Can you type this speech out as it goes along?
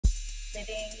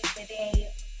living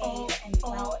a and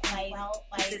well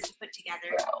life. This is put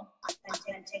together,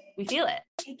 authentic. We feel it.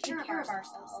 Take care of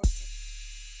ourselves.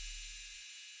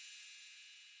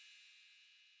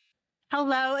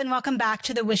 Hello, and welcome back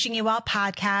to the Wishing You Well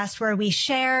podcast, where we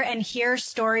share and hear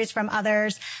stories from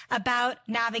others about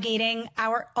navigating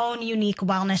our own unique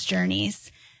wellness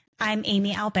journeys. I'm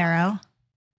Amy Albero.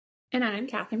 And I'm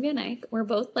Catherine Van Eyck. We're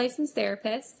both licensed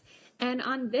therapists. And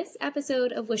on this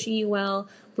episode of Wishing You Well,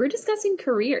 we're discussing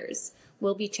careers.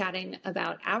 We'll be chatting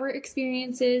about our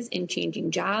experiences in changing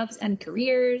jobs and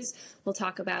careers. We'll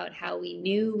talk about how we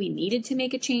knew we needed to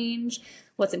make a change,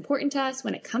 what's important to us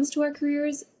when it comes to our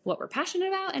careers, what we're passionate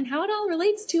about, and how it all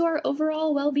relates to our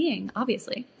overall well-being,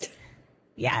 obviously.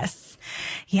 Yes.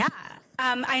 Yeah.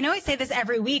 I know I say this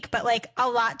every week, but like a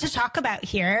lot to talk about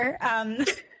here.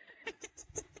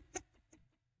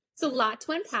 It's a lot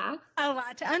to unpack. A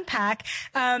lot to unpack.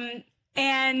 And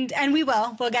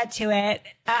we'll get to it.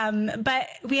 But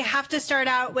we have to start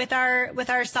out with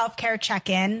our self-care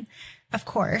check-in, of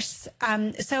course.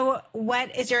 So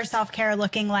what is your self-care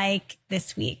looking like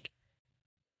this week?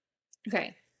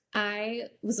 Okay. I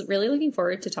was really looking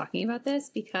forward to talking about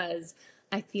this because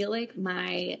I feel like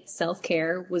my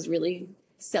self-care was really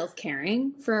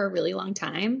self-caring for a really long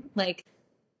time. Like,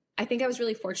 I think I was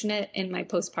really fortunate in my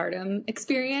postpartum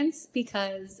experience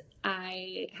because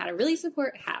I had a really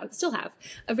still have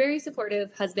a very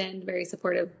supportive husband, very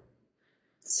supportive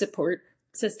support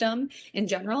system in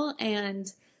general.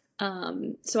 And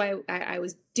so I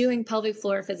was doing pelvic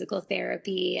floor physical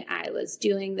therapy. I was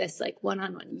doing this like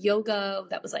one-on-one yoga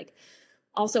that was like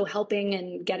also helping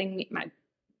and getting my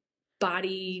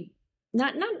body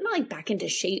not like back into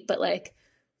shape, but like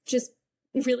just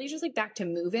really just like back to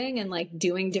moving and like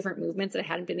doing different movements that I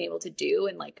hadn't been able to do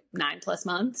in like 9+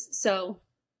 months. So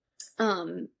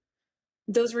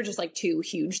those were just like two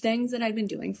huge things that I'd been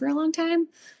doing for a long time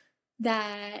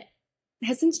that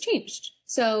has since changed.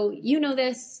 So you know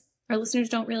this, our listeners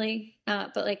don't really,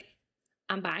 but like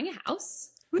I'm buying a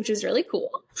house, which is really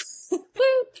cool.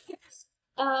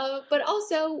 But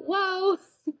also, whoa,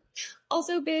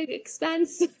 also big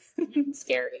expense,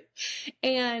 scary.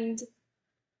 And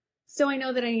so I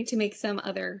know that I need to make some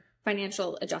other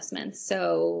financial adjustments.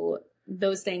 So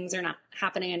those things are not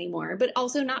happening anymore, but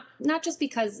also not just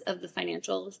because of the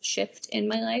financial shift in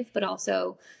my life, but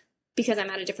also because I'm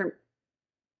at a different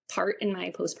part in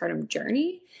my postpartum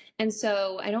journey. And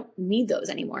so I don't need those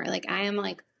anymore. Like I am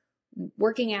like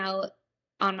working out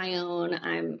on my own.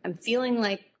 I'm feeling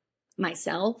like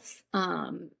myself.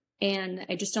 And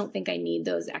I just don't think I need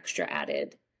those extra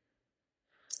added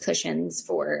cushions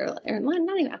or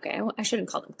not even, okay, I shouldn't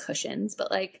call them cushions, but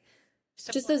like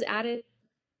just those added,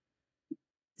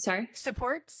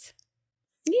 supports.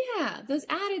 Yeah, those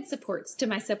added supports to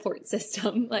my support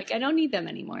system. Like I don't need them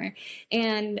anymore.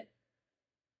 And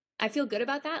I feel good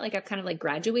about that. Like I've kind of like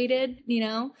graduated,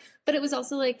 but it was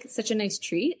also like such a nice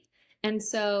treat. And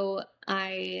so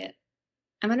I'm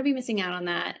going to be missing out on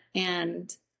that.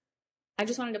 And I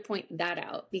just wanted to point that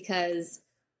out because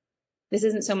this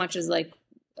isn't so much of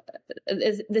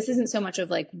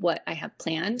like what I have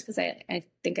planned, because I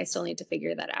think I still need to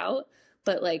figure that out.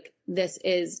 But like this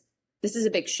is a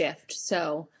big shift.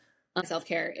 So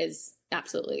self-care is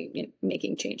absolutely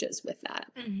making changes with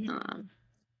that. Mm-hmm.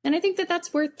 And I think that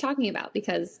that's worth talking about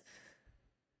because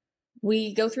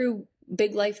we go through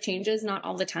big life changes, not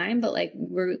all the time, but like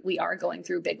we are going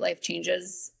through big life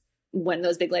changes when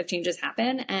those big life changes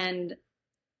happen. And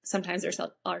sometimes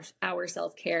our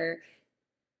self-care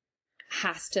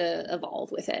has to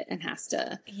evolve with it and has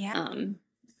to,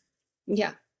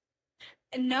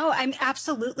 No, I'm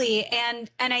absolutely.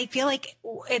 And I feel like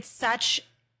it's such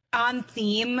on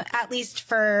theme, at least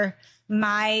for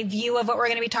my view of what we're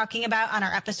going to be talking about on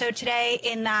our episode today,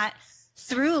 in that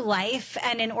through life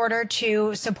and in order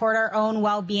to support our own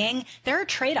well-being, there are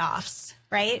trade-offs,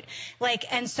 right? Like,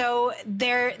 and so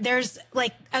there's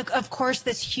like, of course,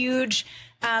 this huge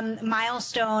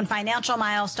milestone, financial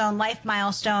milestone, life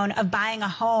milestone of buying a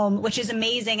home, which is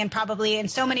amazing and probably in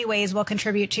so many ways will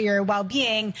contribute to your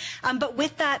well-being. But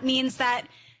with that means that,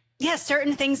 yes,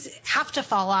 certain things have to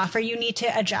fall off or you need to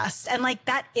adjust. And like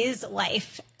that is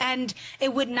life. And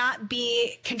it would not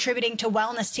be contributing to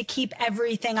wellness to keep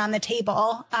everything on the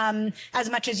table as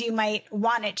much as you might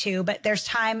want it to. But there's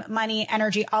time, money,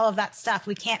 energy, all of that stuff.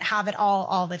 We can't have it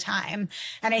all the time.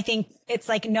 And I think it's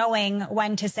like knowing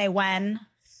when to say when.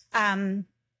 And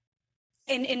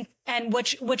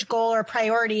which goal or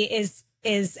priority is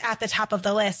at the top of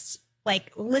the list.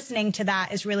 Like listening to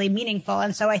that is really meaningful.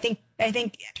 And so I think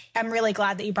I'm really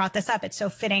glad that you brought this up. It's so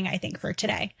fitting, I think, for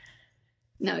today.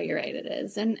 No, you're right. It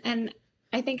is. And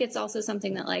I think it's also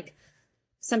something that like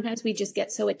sometimes we just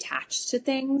get so attached to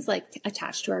things, like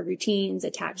attached to our routines,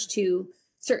 attached to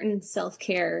certain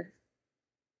self-care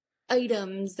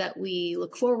items that we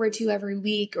look forward to every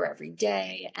week or every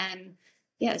day. And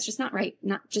yeah, it's just not right.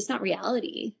 Not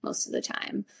reality most of the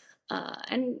time.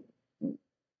 And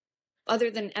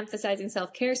other than emphasizing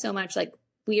self-care so much, like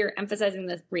we are emphasizing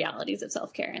the realities of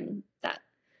self-care and that.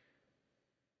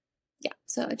 Yeah.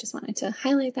 So I just wanted to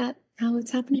highlight that, how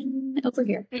it's happening over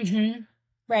here. Mm-hmm.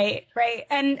 Right.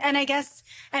 And I guess,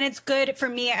 and it's good for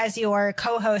me as your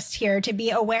co-host here to be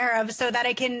aware of so that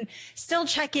I can still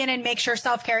check in and make sure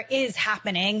self-care is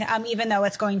happening, even though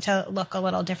it's going to look a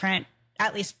little different,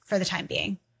 at least for the time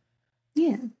being.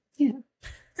 Yeah. Yeah.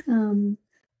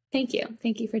 Thank you.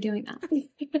 Thank you for doing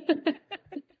that.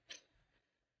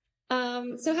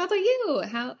 So how about you?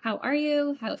 How are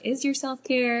you? How is your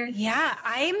self-care? Yeah,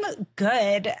 I'm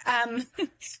good.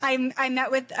 I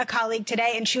met with a colleague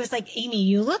today and she was like, Amy,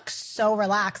 you look so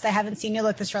relaxed. I haven't seen you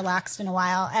look this relaxed in a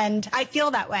while. And I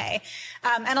feel that way.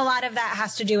 And a lot of that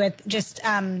has to do with just,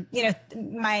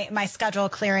 my schedule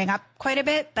clearing up quite a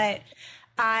bit, but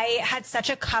I had such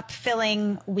a cup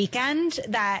filling weekend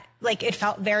that like it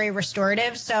felt very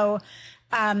restorative. So,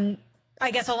 I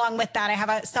guess along with that, I have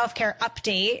a self-care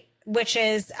update, which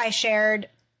is I shared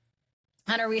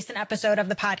on a recent episode of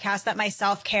the podcast that my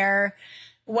self-care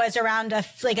was around a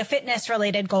fitness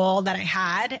related goal that I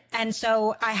had. And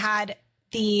so I had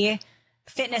the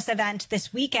fitness event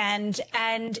this weekend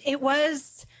and it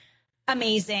was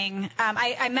amazing.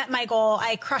 I met my goal.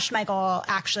 I crushed my goal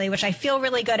actually, which I feel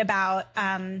really good about.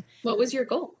 What was your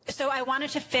goal? So I wanted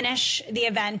to finish the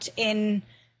event in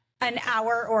an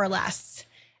hour or less.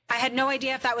 I had no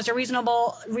idea if that was a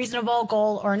reasonable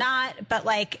goal or not, but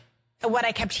like what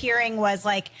I kept hearing was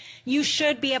like, you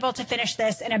should be able to finish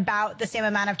this in about the same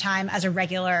amount of time as a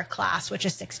regular class, which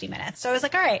is 60 minutes. So I was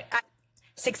like, all right,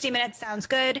 60 minutes sounds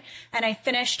good. And I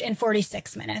finished in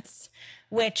 46 minutes,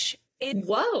 which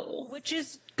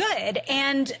is good.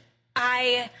 And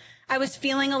I was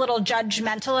feeling a little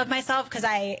judgmental of myself because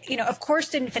I, of course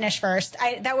didn't finish first.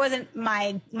 That wasn't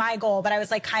my goal, but I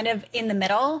was like kind of in the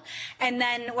middle. And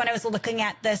then when I was looking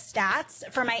at the stats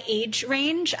for my age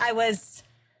range, I was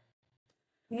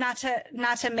not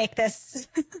to make this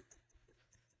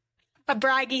a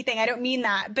braggy thing. I don't mean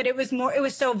that, but it was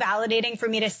so validating for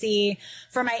me to see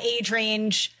for my age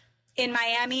range. In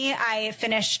Miami, I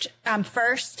finished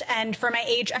first, and for my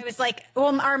age, I was like,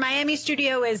 well, our Miami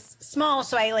studio is small,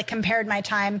 so I like compared my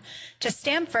time to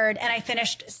Stanford, and I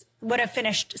would have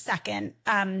finished second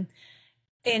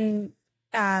in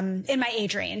my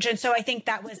age range, and so I think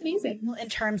that was amazing in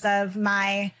terms of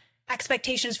my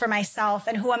expectations for myself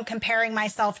and who I'm comparing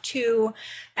myself to,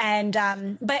 and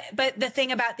but the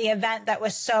thing about the event that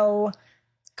was so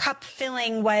cup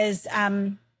filling was.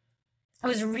 It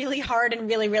was really hard and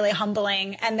really, really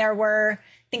humbling. And there were,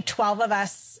 I think, 12 of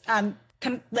us, kind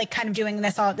of doing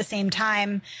this all at the same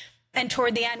time. And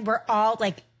toward the end, we're all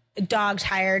like dog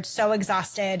tired, so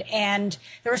exhausted. And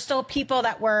there were still people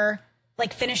that were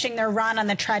like finishing their run on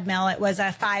the treadmill. It was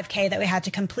a 5K that we had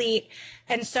to complete.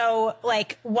 And so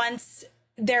like once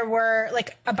there were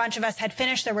like a bunch of us had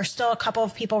finished, there were still a couple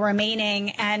of people remaining,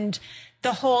 and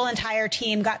the whole entire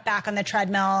team got back on the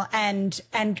treadmill and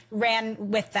ran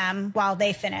with them while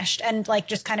they finished. And like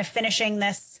just kind of finishing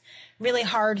this really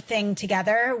hard thing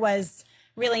together was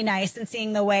really nice, and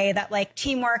seeing the way that like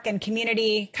teamwork and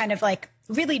community kind of like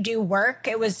really do work.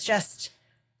 It was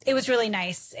really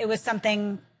nice. It was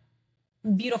something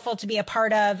beautiful to be a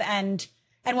part of. And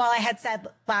while I had said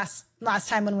last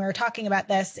time when we were talking about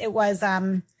this, it was,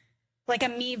 like a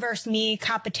me versus me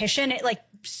competition. It like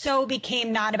so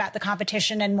became not about the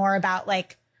competition and more about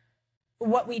like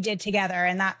what we did together.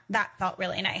 And that felt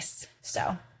really nice.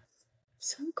 So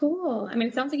cool. I mean,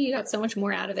 it sounds like you got so much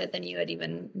more out of it than you had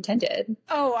even intended.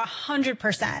 Oh,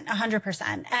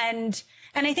 100%. And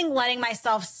I think letting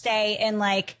myself stay in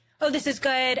like, oh, this is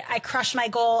good, I crushed my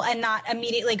goal, and not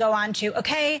immediately go on to,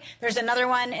 okay, there's another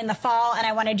one in the fall and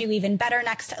I want to do even better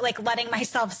next, like letting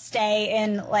myself stay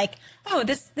in like, oh,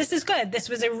 this is good. This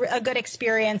was a good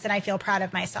experience and I feel proud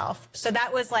of myself. So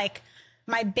that was like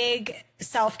my big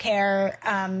self-care,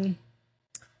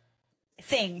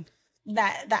 thing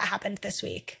that happened this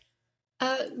week.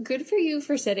 Good for you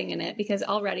for sitting in it, because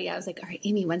already I was like, all right,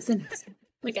 Amy, when's the next one?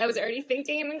 Like I was already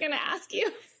thinking I'm going to ask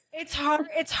you. It's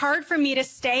hard for me to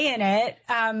stay in it.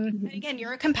 Again,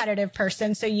 you're a competitive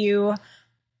person, so you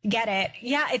get it.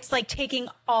 Yeah. It's like taking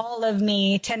all of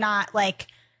me to not like,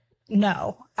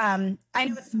 no. I know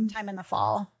it's sometime in the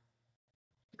fall,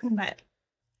 but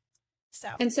so.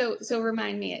 And so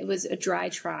remind me, it was a dry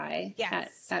try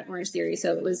yes. at Orange Theory.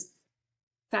 So it was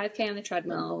 5K on the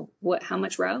treadmill. How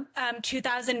much row?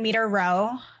 2,000 meter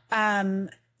row, and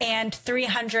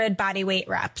 300 body weight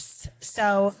reps.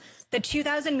 So the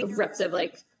 2,000 meter reps of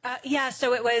like,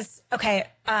 so it was, okay.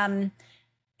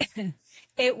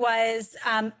 It was,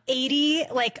 80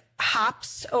 like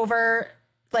hops over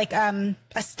like, a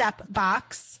step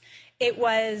box. It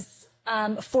was,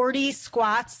 40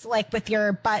 squats, like with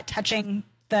your butt touching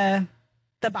the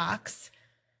box.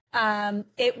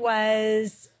 It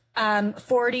was,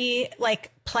 40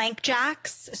 like plank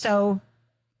jacks. So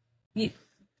you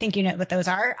think you know what those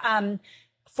are.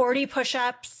 40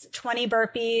 push-ups, 20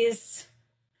 burpees,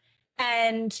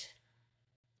 and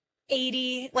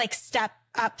 80 like step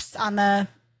ups on the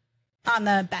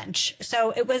bench.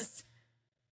 So it was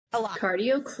a lot.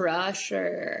 Cardio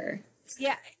crusher.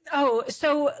 Yeah. Oh,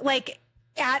 so like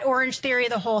at Orange Theory,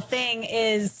 the whole thing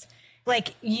is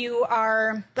like you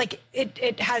are like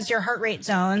it has your heart rate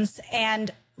zones,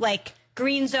 and like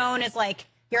green zone is like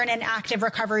you're in an active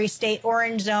recovery state.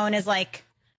 Orange zone is like,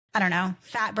 I don't know,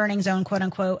 fat burning zone, quote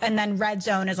unquote. And then red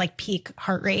zone is like peak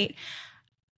heart rate.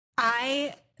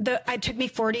 It took me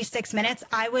 46 minutes.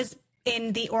 I was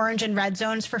in the orange and red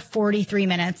zones for 43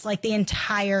 minutes. Like the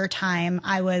entire time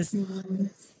I was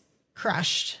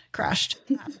crushed.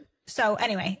 So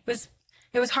anyway,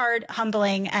 it was hard,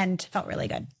 humbling, and felt really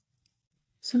good.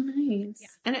 So nice.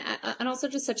 Yeah. And also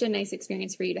just such a nice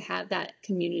experience for you to have that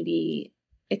community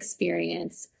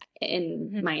experience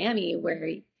in Miami, where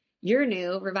you're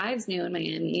new, Revive's new in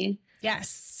Miami.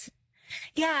 Yes.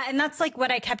 Yeah. And that's like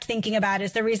what I kept thinking about,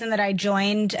 is the reason that I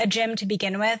joined a gym to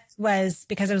begin with was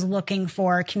because I was looking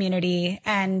for community,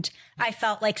 and I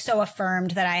felt like so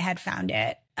affirmed that I had found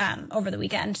it over the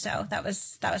weekend. So that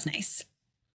was nice.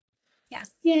 Yeah.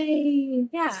 Yay.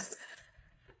 Yeah.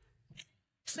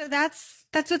 So that's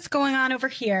what's going on over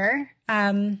here.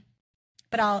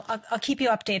 But I'll keep you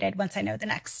updated once I know the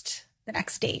next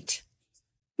date.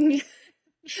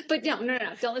 But no.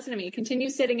 Don't listen to me. Continue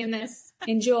sitting in this.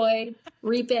 Enjoy.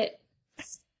 Reap it.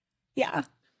 Yeah.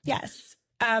 Yes.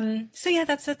 So yeah,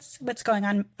 that's what's going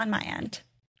on my end.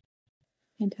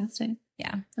 Fantastic.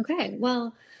 Yeah. Okay.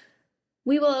 Well,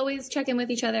 we will always check in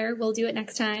with each other. We'll do it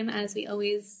next time, as we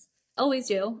always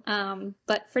do.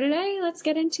 But for today, let's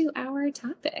get into our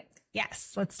topic.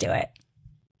 Yes, let's do it.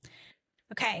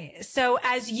 Okay. So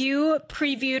as you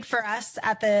previewed for us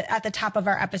at the top of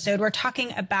our episode, we're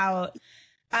talking about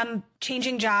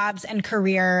changing jobs and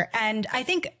career. And I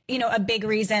think, a big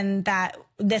reason that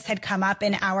this had come up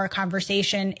in our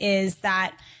conversation is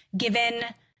that given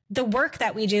the work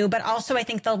that we do, but also I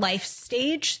think the life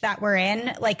stage that we're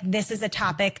in, like this is a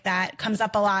topic that comes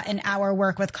up a lot in our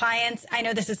work with clients. I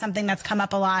know this is something that's come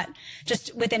up a lot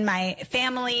just within my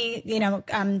family,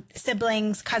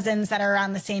 siblings, cousins that are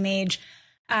around the same age.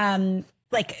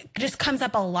 Like just comes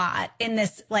up a lot in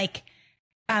this, like,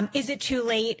 is it too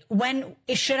late? When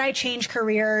should I change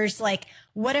careers? Like,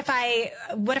 what if I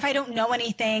don't know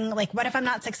anything? Like, what if I'm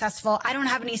not successful? I don't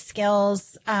have any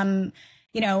skills.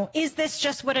 Is this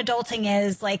just what adulting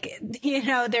is? Like,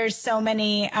 there's so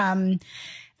many,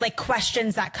 like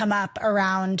questions that come up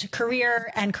around career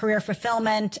and career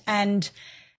fulfillment and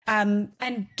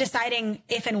deciding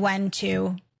if and when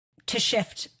to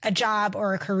shift a job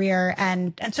or a career.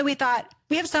 And so we thought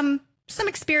we have some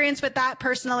experience with that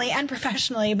personally and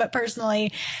professionally, but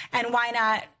personally, and why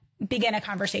not begin a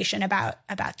conversation about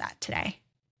that today?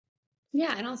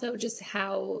 Yeah. And also just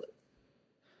how,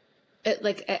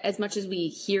 like, as much as we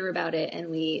hear about it and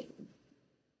we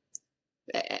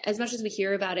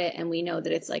know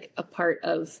that it's like a part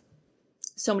of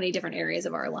so many different areas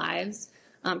of our lives,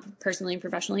 personally and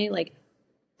professionally, like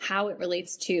how it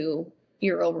relates to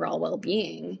your overall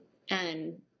well-being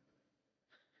and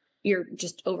your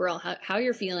just overall how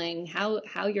you're feeling,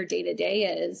 how your day-to-day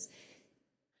is,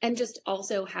 and just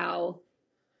also how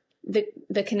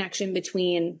the connection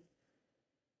between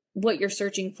what you're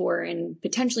searching for and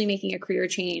potentially making a career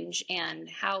change and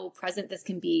how present this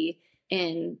can be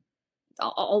in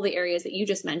all the areas that you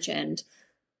just mentioned,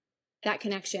 that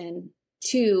connection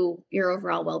to your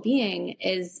overall well-being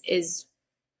is it's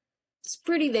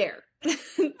pretty there.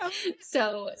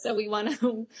 So we want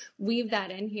to weave that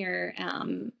in here.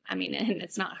 And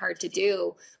it's not hard to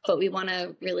do, but we want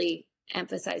to really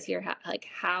emphasize here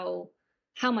how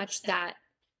much that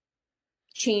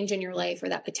change in your life or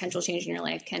that potential change in your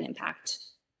life can impact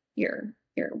your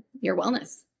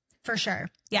wellness. For sure.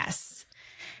 Yes.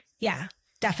 Yeah,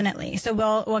 definitely. So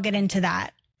we'll get into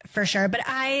that for sure. But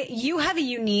you have a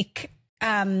unique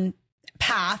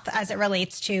path as it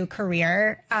relates to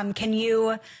career. Can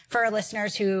you, for our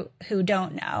listeners who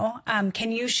don't know,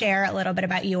 can you share a little bit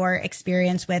about your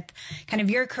experience with kind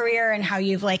of your career and how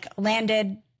you've like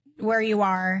landed where you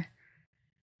are?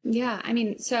 Yeah, I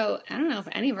mean, so I don't know if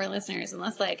any of our listeners,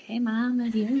 unless like, hey mom,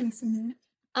 have you listened?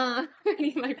 Any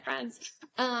of my friends,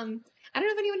 I don't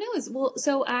know if anyone knows. Well,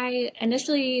 so I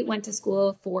initially went to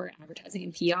school for advertising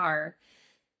and PR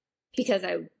because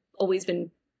I've always been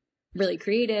really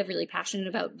creative, really passionate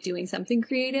about doing something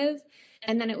creative.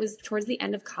 And then it was towards the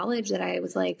end of college that I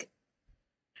was like,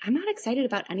 I'm not excited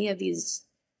about any of these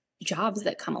jobs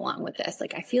that come along with this.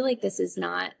 Like, I feel like this is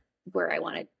not where I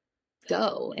want to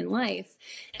go in life.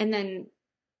 And then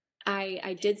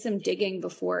I did some digging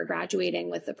before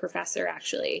graduating with a professor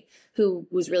actually, who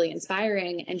was really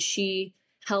inspiring. And she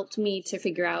helped me to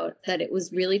figure out that it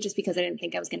was really just because I didn't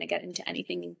think I was going to get into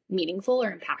anything meaningful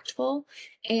or impactful.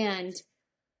 And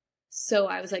so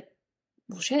I was like,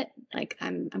 well, shit, like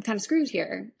I'm kind of screwed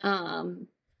here.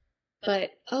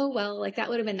 But oh, well, like that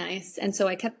would have been nice. And so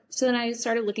then I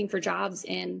started looking for jobs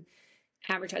in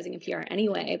advertising and PR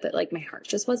anyway, but like my heart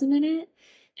just wasn't in it.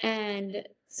 And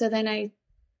so then I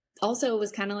also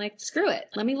was kind of like, screw it.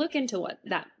 Let me look into what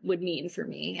that would mean for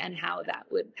me and how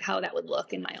that would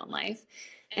look in my own life.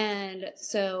 And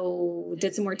so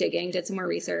did some more digging, did some more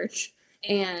research,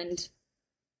 and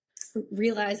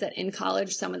realized that in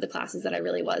college, some of the classes that I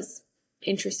really was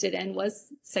interested in was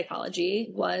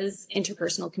psychology, was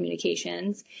interpersonal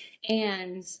communications.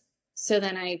 And so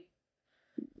then I,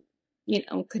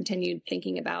 continued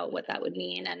thinking about what that would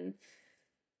mean. And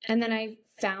then I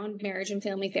found marriage and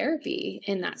family therapy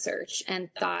in that search and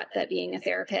thought that being a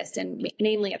therapist, and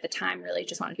namely at the time, really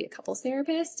just wanted to be a couples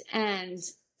therapist, and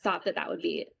thought that would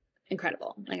be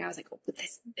incredible. Like I was like, oh,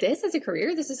 this as a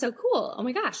career, this is so cool. Oh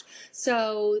my gosh.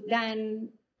 So then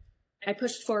I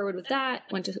pushed forward with that,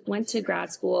 went to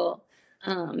grad school.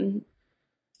 And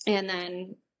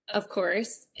then of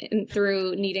course,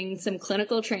 through needing some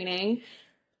clinical training,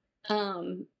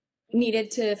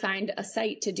 needed to find a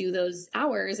site to do those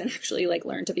hours and actually like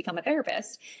learn to become a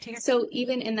therapist. So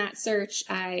even in that search,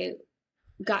 I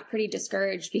got pretty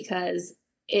discouraged because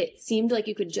it seemed like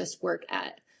you could just work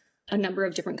at a number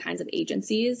of different kinds of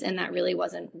agencies. And that really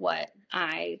wasn't what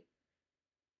I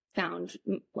found,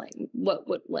 like what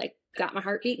like got my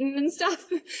heart beating and stuff.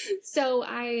 So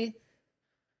I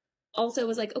also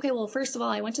was like, okay, well, first of all,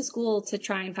 I went to school to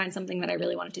try and find something that I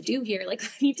really wanted to do here. Like I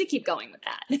need to keep going with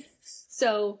that.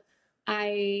 So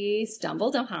I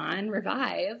stumbled upon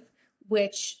Revive,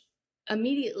 which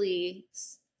immediately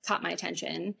caught my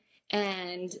attention.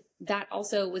 And that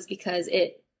also was because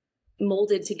it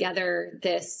molded together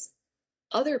this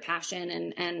other passion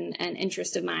and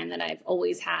interest of mine that I've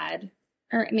always had,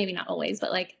 or maybe not always,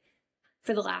 but like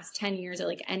for the last 10 years or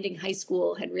like ending high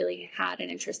school had really had an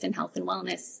interest in health and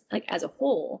wellness, like as a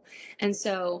whole. And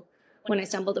so when I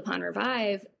stumbled upon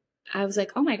Revive, I was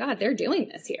like, oh my God, they're doing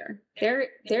this here.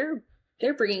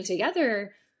 They're bringing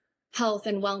together health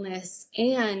and wellness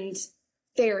and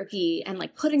therapy and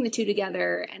like putting the two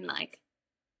together and like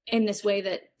in this way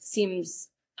that seems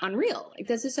unreal. Like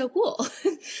this is so cool.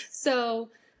 So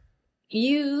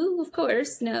you of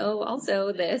course know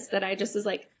also this, that I just was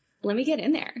like, let me get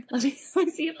in there. Let me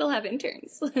see if they'll have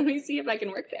interns. Let me see if I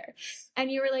can work there.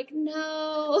 And you were like,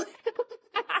 no,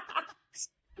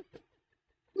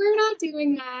 we're not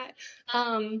doing that.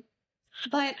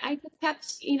 But I just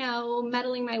kept,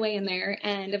 meddling my way in there,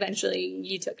 and eventually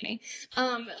you took me,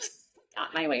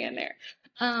 got my way in there.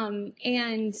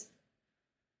 And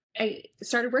I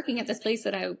started working at this place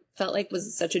that I felt like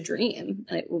was such a dream.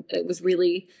 It was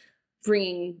really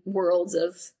bringing worlds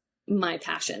of my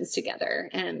passions together,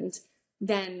 and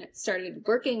then started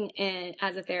working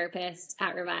as a therapist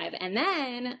at Revive. And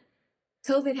then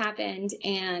COVID happened,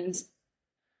 and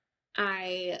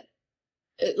I,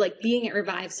 like being at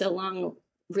Revive so long,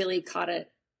 really caught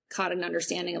an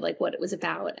understanding of like what it was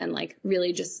about, and like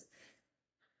really just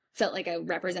felt like I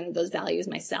represented those values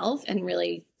myself and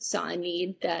really saw a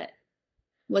need that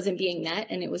wasn't being met.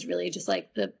 And it was really just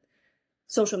like the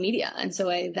social media. And so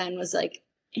I then was like,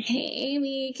 hey,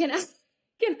 Amy, can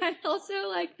I also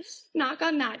like knock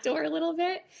on that door a little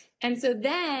bit? And so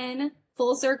then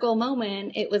full circle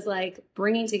moment, it was like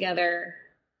bringing together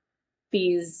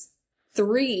these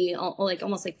three, like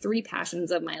almost like three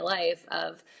passions of my life,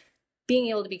 of being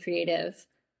able to be creative,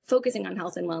 focusing on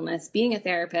health and wellness, being a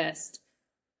therapist.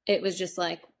 It was just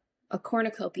like a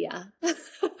cornucopia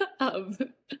of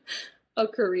a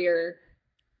career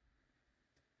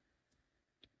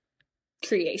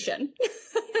creation.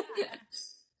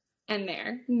 And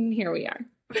here we are.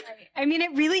 I mean,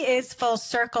 it really is full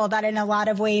circle that in a lot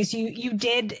of ways you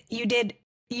did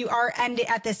you are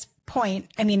at this point.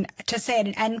 I mean, to say at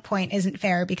an end point isn't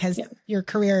fair because your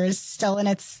career is still in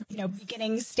its,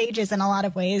 beginning stages in a lot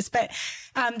of ways, but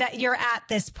that you're at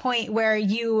this point where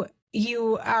you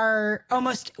are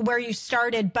almost where you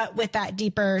started, but with that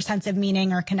deeper sense of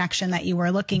meaning or connection that you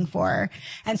were looking for.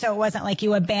 And so it wasn't like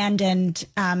you abandoned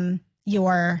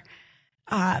your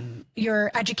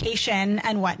education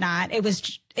and whatnot. It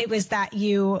was that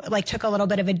you like took a little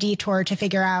bit of a detour to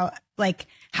figure out like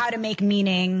how to make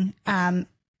meaning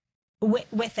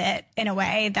with it in a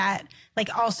way that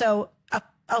like also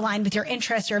aligned with your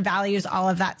interests, your values, all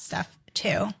of that stuff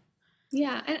too.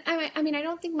 Yeah. And I mean, I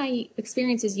don't think my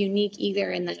experience is unique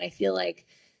either, in that I feel like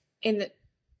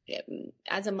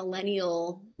as a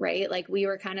millennial, right? Like we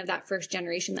were kind of that first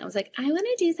generation that was like, I want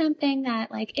to do something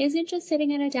that like isn't just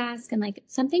sitting at a desk, and like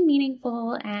something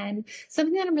meaningful and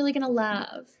something that I'm really going to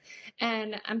love.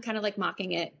 And I'm kind of like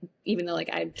mocking it, even though like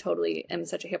I totally am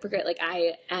such a hypocrite. Like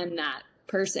I am that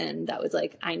person that was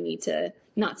like, I need to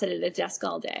not sit at a desk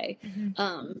all day.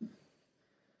 Mm-hmm.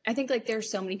 I think like there's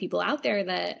so many people out there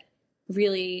that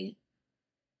really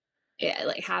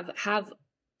like have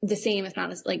the same, if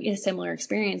not like a similar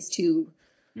experience to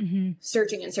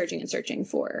searching and searching and searching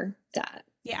for that.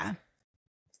 Yeah.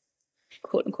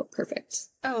 Quote unquote perfect.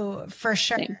 Oh, for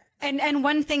sure. Thing. And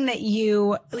one thing that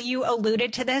you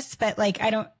alluded to this, but like,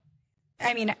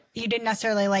 you didn't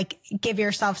necessarily like give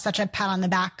yourself such a pat on the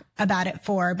back about it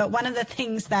but one of the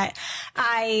things that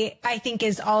I think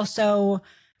is also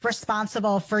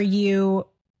responsible for you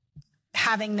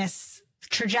having this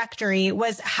trajectory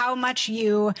was how much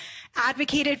you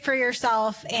advocated for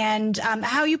yourself and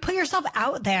how you put yourself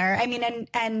out there. I mean,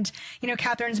 and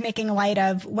Catherine's making light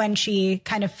of when she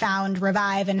kind of found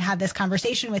Revive and had this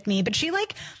conversation with me, but she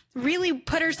like really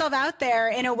put herself out there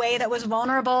in a way that was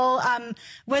vulnerable,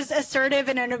 was assertive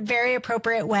and in a very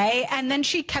appropriate way. And then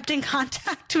she kept in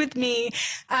contact with me,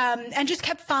 and just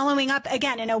kept following up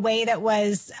again in a way that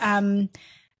was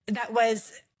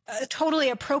totally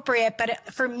appropriate.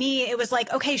 But for me, it was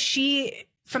like, okay,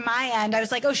 from my end, I was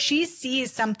like, oh, she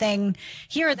sees something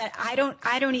here that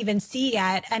I don't even see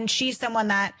yet. And she's someone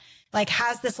that like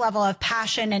has this level of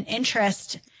passion and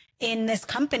interest in this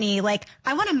company. Like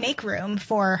I want to make room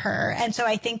for her. And so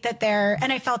I think that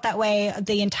and I felt that way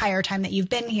the entire time that you've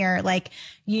been here, like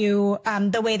you,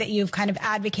 the way that you've kind of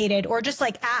advocated or just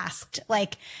like asked,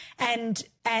 like, and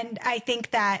I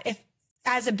think that if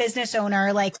as a business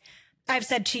owner, like, I've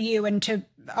said to you and to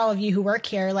all of you who work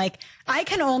here, like I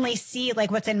can only see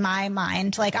like what's in my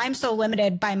mind. Like I'm so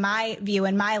limited by my view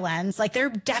and my lens. Like there are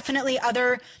definitely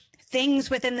other things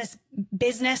within this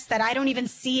business that I don't even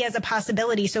see as a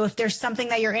possibility. So if there's something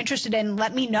that you're interested in,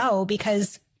 let me know,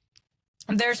 because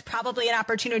there's probably an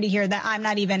opportunity here that I'm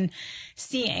not even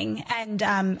seeing.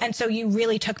 And so you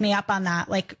really took me up on that,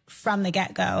 like from the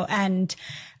get-go. And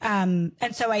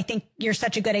so I think you're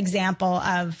such a good example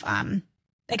of,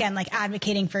 again, like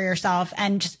advocating for yourself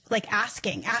and just like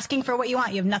asking for what you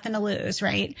want. You have nothing to lose.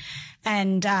 Right.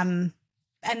 And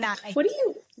that,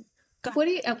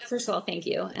 first of all, thank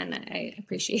you. And I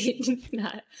appreciate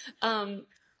that.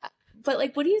 But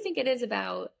like, what do you think it is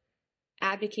about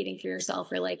advocating for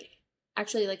yourself, or like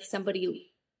actually like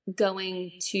somebody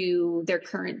going to their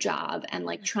current job and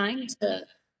like trying to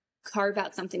carve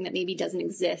out something that maybe doesn't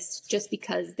exist just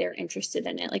because they're interested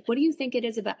in it? Like, what do you think it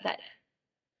is about that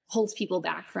holds people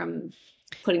back from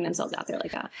putting themselves out there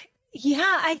like that?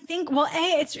 Yeah, I think, well,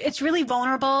 it's really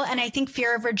vulnerable. And I think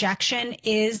fear of rejection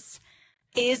is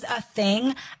a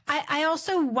thing. I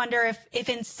also wonder if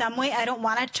in some way, I don't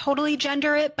want to totally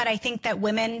gender it, but I think that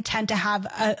women tend to have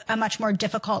a much more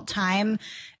difficult time,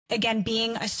 again,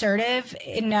 being assertive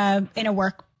in a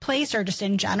workplace or just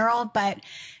in general. But,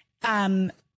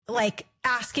 like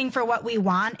asking for what we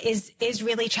want is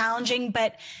really challenging.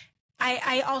 But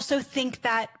I also think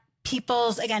that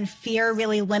people's, again, fear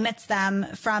really limits them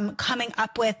from coming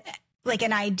up with like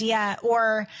an idea,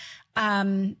 or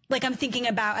like I'm thinking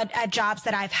about at jobs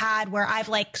that I've had where I've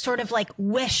like sort of like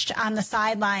wished on the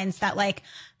sidelines that like,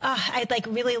 I'd like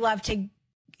really love to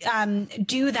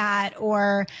do that,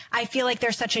 or I feel like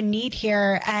there's such a need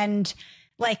here, and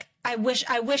like I wish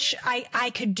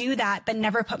I could do that, but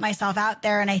never put myself out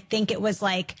there. And I think it was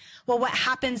like, well, what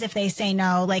happens if they say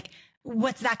no? Like,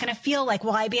 what's that going to feel like?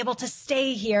 Will I be able to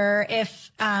stay here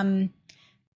if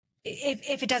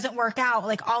it doesn't work out?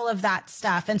 Like all of that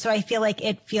stuff. And so I feel like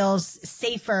it feels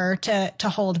safer to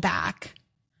hold back.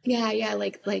 Yeah.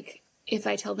 Like if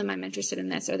I tell them I'm interested in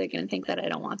this, are they going to think that I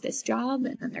don't want this job?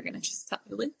 And then they're going to just cut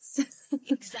me loose.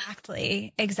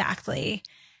 Exactly.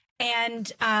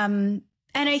 And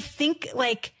I think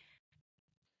like,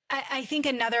 I think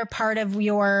another part of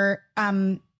your,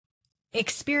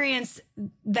 experience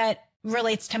that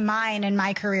relates to mine and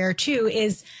my career too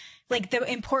is like the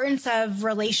importance of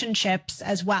relationships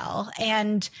as well.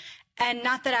 And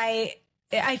not that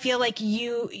I feel like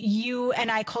you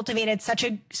and I cultivated such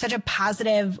a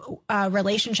positive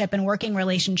relationship and working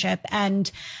relationship.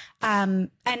 And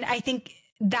I think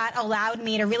that allowed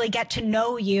me to really get to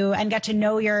know you and get to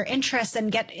know your interests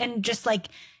and get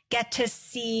to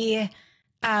see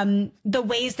the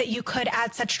ways that you could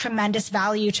add such tremendous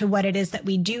value to what it is that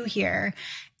we do here.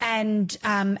 And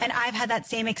I've had that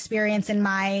same experience in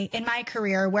my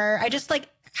career where I just like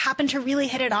happened to really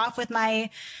hit it off with my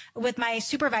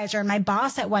supervisor and my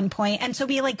boss at one point. And so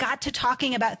we like got to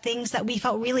talking about things that we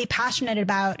felt really passionate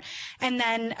about. And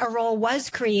then a role was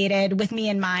created with me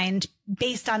in mind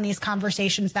based on these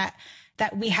conversations that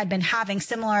we had been having,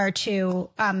 similar to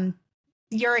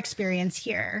your experience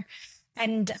here.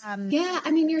 And yeah,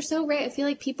 I mean, you're so right. I feel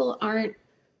like people aren't,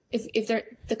 if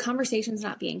the conversation's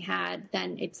not being had,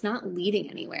 then it's not leading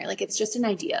anywhere. Like it's just an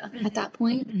idea at that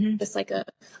point, just like a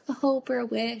hope or a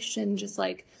wish, and just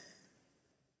like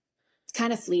it's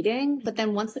kind of fleeting. But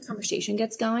then once the conversation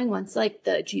gets going, once like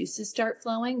the juices start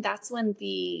flowing, that's when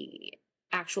the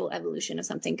actual evolution of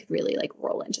something could really like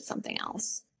roll into something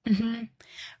else. Mm-hmm.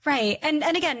 Right. And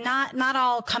again, not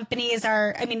all companies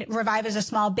are, I mean, Revive is a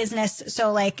small business.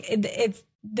 So like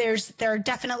there are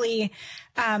definitely,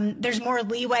 there's more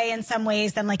leeway in some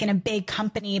ways than like in a big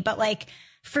company. But like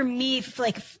for me,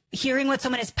 like hearing what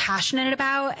someone is passionate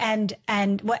about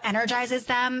and what energizes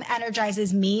them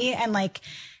energizes me. And like,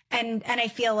 and I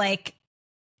feel like,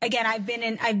 again, I've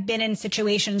been in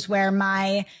situations where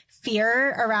my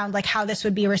fear around like how this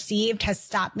would be received has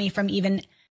stopped me from even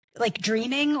like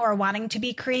dreaming or wanting to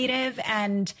be creative,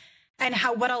 and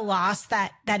what a loss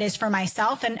that is for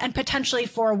myself and potentially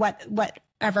for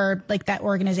whatever like that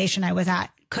organization I was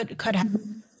at could have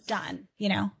done, you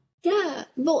know? Yeah.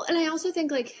 Well, and I also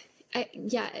think like,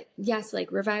 yes,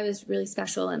 like Revive is really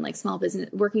special, and like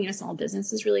working in a small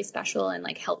business is really special and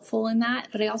like helpful in that.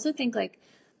 But I also think like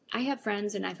I have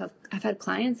friends and I've had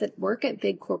clients that work at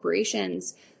big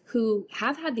corporations who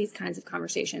have had these kinds of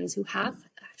conversations, who have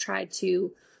tried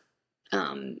to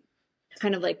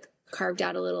kind of like carved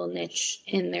out a little niche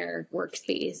in their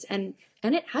workspace, and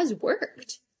it has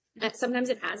worked. Sometimes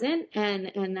it hasn't,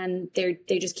 and then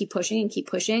they just keep pushing,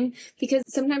 because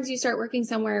sometimes you start working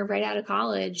somewhere right out of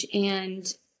college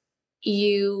and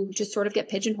you just sort of get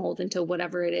pigeonholed into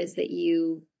whatever it is that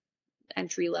you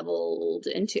entry leveled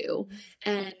into.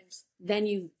 And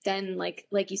then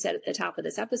like you said at the top of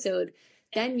this episode,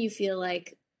 then you feel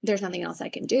like there's nothing else I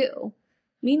can do.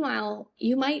 Meanwhile,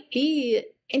 you might be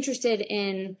interested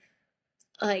in,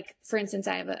 like, for instance,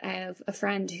 I have a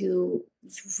friend who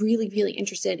is really, really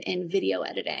interested in video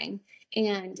editing.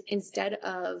 And instead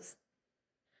of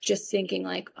just thinking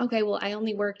like, okay, well, I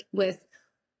only work with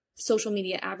social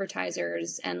media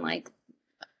advertisers and like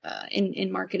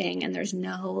in marketing, and there's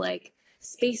no like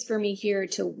space for me here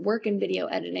to work in video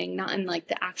editing, not in like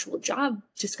the actual job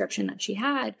description that she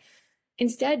had.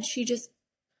 Instead, she just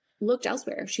looked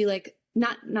elsewhere. She like,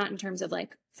 not in terms of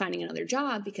like finding another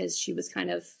job, because she was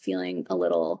kind of feeling a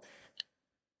little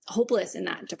hopeless in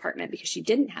that department because she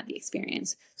didn't have the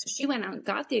experience. So she went out and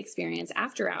got the experience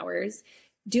after hours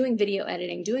doing video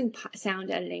editing, doing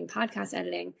sound editing, podcast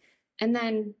editing. And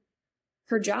then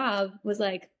her job was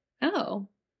like, oh,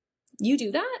 you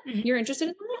do that? Mm-hmm. You're interested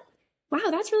in that?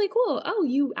 Wow, that's really cool. Oh,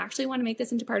 you actually want to make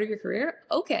this into part of your career?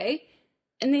 Okay.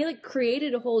 And they like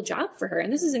created a whole job for her.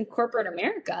 And this is in corporate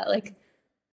America. Like,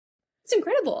 it's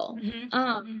incredible.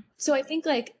 Mm-hmm. So I think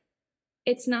like,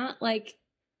 it's not like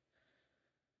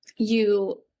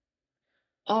you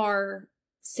are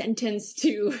sentenced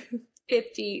to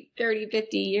 50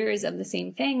 years of the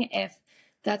same thing if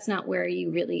that's not where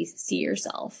you really see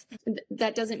yourself.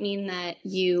 That doesn't mean that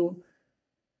you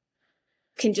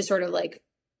can just sort of like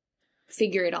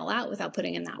figure it all out without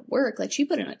putting in that work. Like she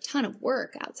put in a ton of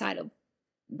work outside of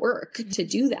work to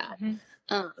do that.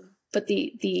 Mm-hmm. But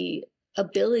the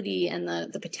ability and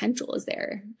the potential is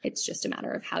there. It's just a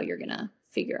matter of how you're going to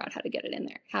figure out how to get in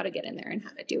there and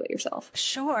how to do it yourself.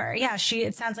 Sure. Yeah.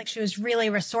 It sounds like she was really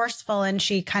resourceful, and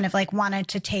she kind of like wanted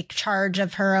to take charge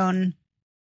of her own,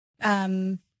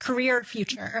 career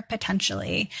future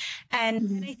potentially. And,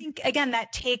 mm-hmm. and I think again,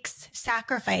 that takes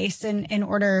sacrifice in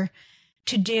order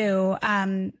to do.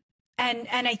 And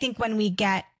I think when we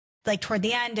get like toward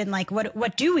the end and like,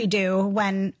 what do we do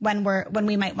when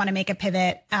we might want to make a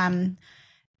pivot? And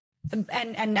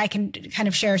I can kind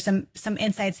of share some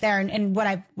insights there and what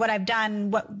I've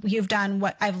done, what you've done,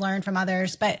 what I've learned from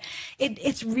others, but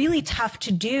it's really tough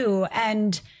to do.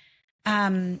 And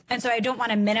so I don't want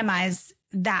to minimize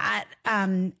that.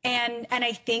 And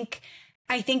I think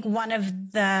one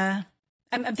of the,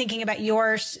 I'm thinking about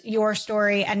your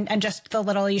story and just the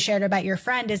little you shared about your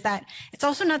friend is that it's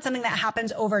also not something that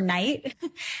happens overnight.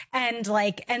 And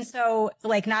so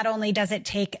not only does it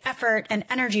take effort and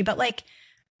energy, but like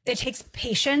it takes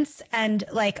patience and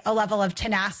like a level of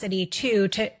tenacity too,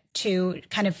 to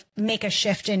kind of make a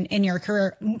shift in your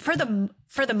career for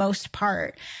the most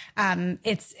part.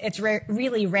 It's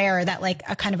really rare that like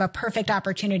a kind of a perfect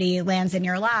opportunity lands in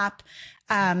your lap.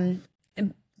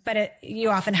 But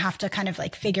you often have to kind of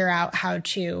like figure out how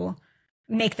to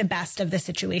make the best of the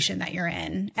situation that you're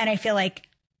in. And I feel like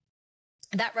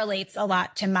that relates a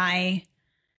lot to my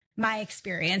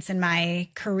experience and my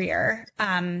career.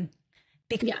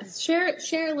 Because yes,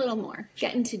 share a little more.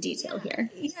 Get into detail here.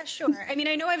 Yeah, sure. I mean,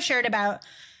 I know I've shared about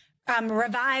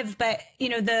Revive, but you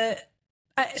know,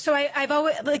 so I've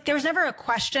always like there was never a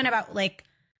question about like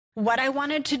what I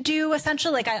wanted to do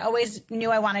essentially. Like I always knew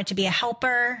I wanted to be a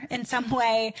helper in some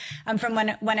way, from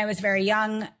when I was very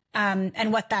young.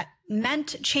 And what that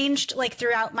meant changed like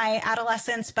throughout my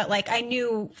adolescence. But like I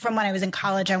knew from when I was in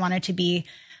college, I wanted to be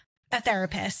a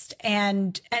therapist.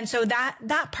 And so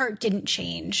that part didn't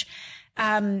change.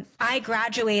 I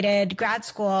graduated grad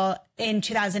school in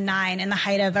 2009 in the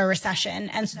height of a recession.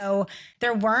 And so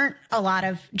there weren't a lot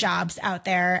of jobs out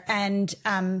there, and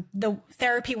the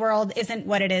therapy world isn't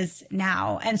what it is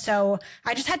now. And so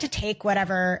I just had to take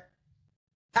whatever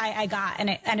I got, and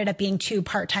it ended up being 2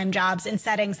 part-time jobs in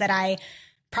settings that I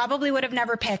probably would have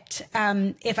never picked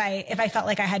if I felt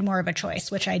like I had more of a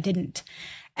choice, which I didn't.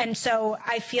 And so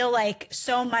I feel like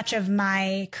so much of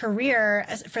my career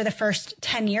for the first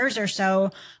 10 years or so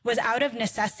was out of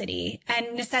necessity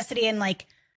and like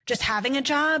just having a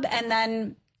job. And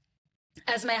then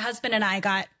as my husband and I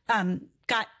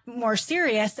got more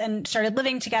serious and started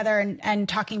living together and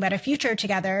talking about a future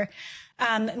together,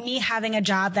 me having a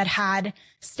job that had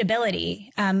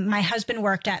stability. My husband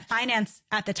worked at finance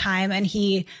at the time, and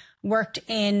he worked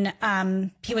in,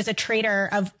 he was a trader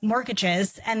of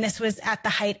mortgages, and this was at the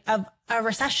height of a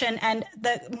recession and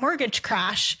the mortgage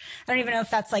crash. I don't even know if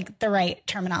that's like the right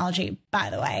terminology, by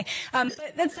the way.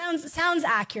 But that sounds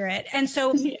accurate. And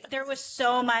so there was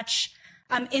so much,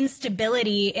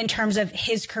 instability in terms of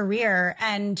his career.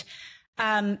 And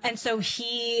so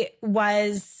he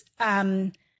was,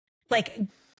 like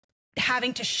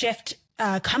having to shift,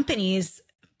 companies.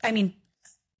 I mean,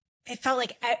 it felt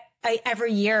like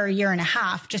every year and a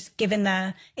half, just given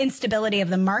the instability of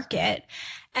the market.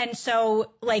 And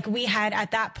so like we had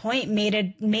at that point made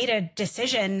a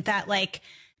decision that like,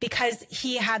 because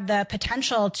he had the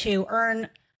potential to earn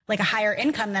like a higher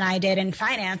income than I did in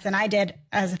finance and I did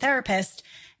as a therapist,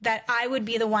 that I would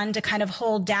be the one to kind of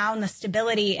hold down the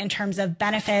stability in terms of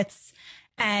benefits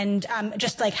and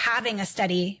just like having a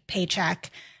steady paycheck.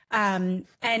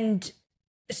 And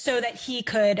so that he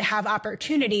could have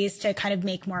opportunities to kind of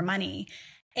make more money.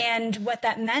 And what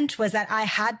that meant was that I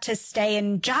had to stay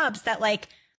in jobs that like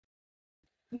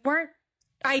weren't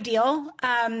ideal,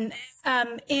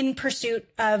 in pursuit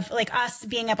of like us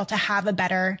being able to have a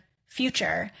better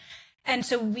future. And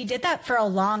so we did that for a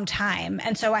long time.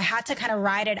 And so I had to kind of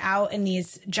ride it out in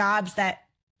these jobs that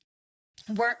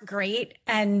weren't great.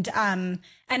 And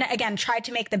again, tried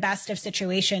to make the best of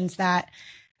situations that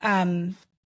I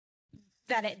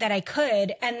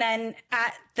could. And then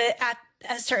at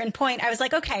a certain point, I was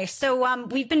like, okay, so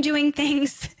we've been doing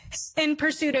things in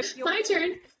pursuit of your, my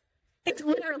turn. It's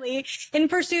literally in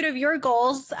pursuit of your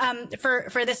goals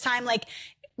for this time. Like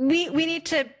we need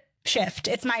to shift.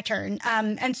 It's my turn.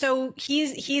 And so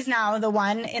he's now the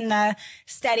one in the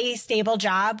steady, stable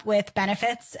job with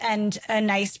benefits and a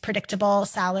nice, predictable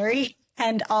salary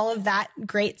and all of that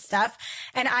great stuff.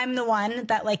 And I'm the one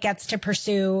that like gets to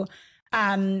pursue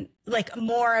like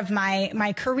more of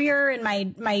my career and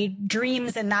my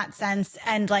dreams in that sense,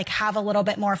 and like have a little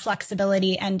bit more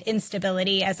flexibility and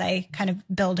instability as I kind of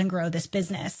build and grow this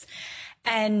business.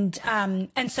 And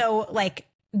so like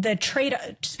the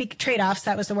trade-offs,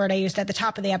 that was the word I used at the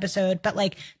top of the episode, but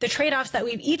like the trade-offs that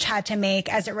we've each had to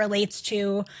make as it relates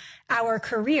to our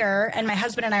career, and my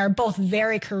husband and I are both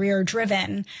very career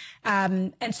driven.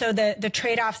 And so the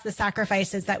trade-offs, the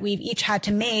sacrifices that we've each had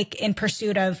to make in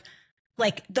pursuit of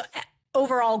like the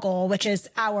overall goal, which is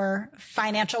our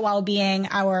financial well-being,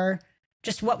 our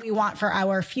just what we want for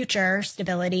our future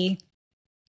stability.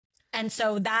 And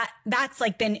so that's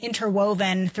like been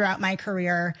interwoven throughout my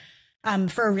career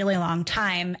for a really long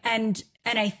time. And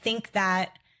I think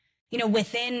that, you know,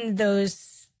 within the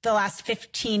last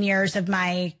 15 years of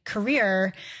my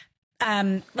career,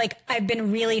 like I've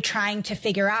been really trying to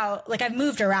figure out, like I've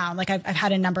moved around, like I've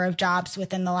had a number of jobs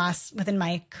within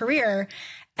my career,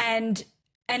 and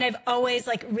I've always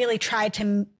like really tried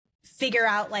to figure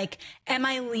out, like, am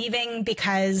I leaving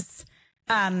because,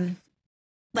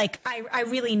 like I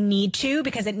really need to,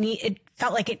 because it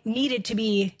felt like it needed to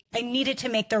be, I needed to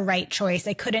make the right choice.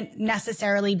 I couldn't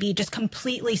necessarily be just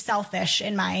completely selfish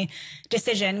in my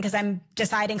decision because I'm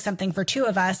deciding something for two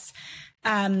of us.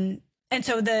 And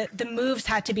so the moves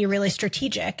had to be really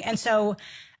strategic. And so,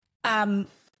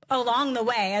 along the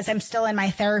way, as I'm still in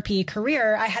my therapy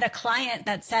career, I had a client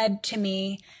that said to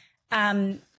me,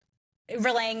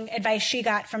 relaying advice she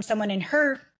got from someone in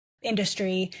her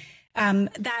industry,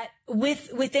 that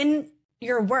within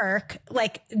your work,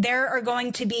 like there are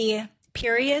going to be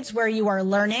periods where you are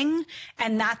learning,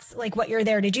 and that's like what you're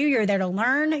there to do. You're there to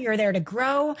learn, you're there to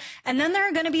grow. And then there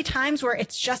are going to be times where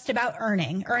it's just about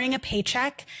earning a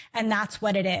paycheck. And that's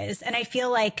what it is. And I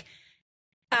feel like,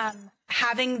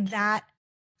 having that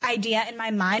idea in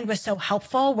my mind was so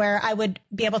helpful, where I would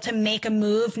be able to make a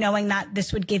move knowing that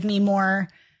this would give me more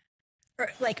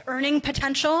like earning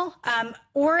potential,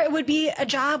 or it would be a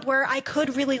job where I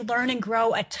could really learn and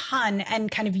grow a ton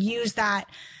and kind of use that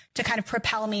to kind of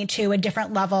propel me to a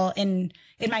different level in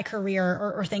my career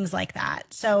or things like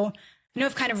that. So I know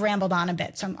I've kind of rambled on a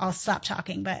bit, so I'll stop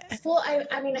talking. But well,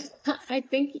 I mean, I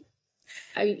think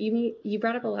you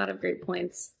brought up a lot of great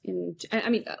points. I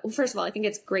mean, first of all, I think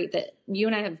it's great that you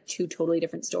and I have two totally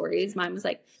different stories. Mine was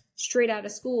like straight out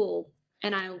of school,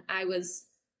 and I was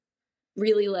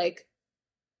really like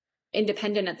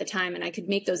independent at the time, and I could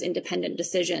make those independent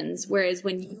decisions. Whereas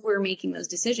when you were making those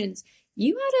decisions,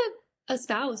 you had a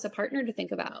spouse, a partner to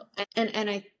think about. And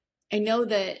I know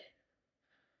that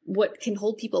what can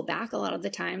hold people back a lot of the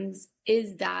times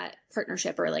is that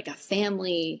partnership or like a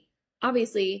family.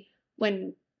 Obviously,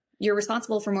 when you're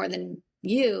responsible for more than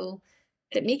you,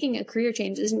 that making a career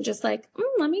change isn't just like,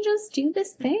 let me just do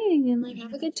this thing and like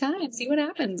have a good time, see what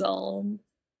happens. I'll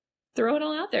throw it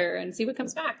all out there and see what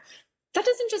comes back. That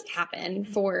doesn't just happen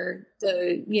for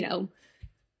the,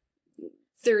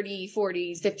 30,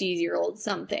 40s, 50s-year-old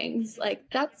some things. Like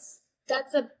that's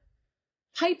a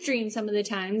pipe dream some of the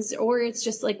times, or it's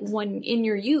just like one in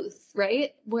your youth,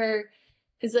 right? Where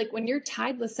it's like when you're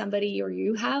tied with somebody or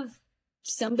you have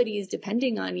somebody is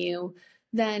depending on you,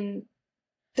 then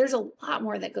there's a lot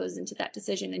more that goes into that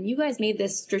decision. And you guys made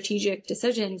this strategic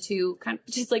decision to kind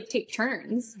of just like take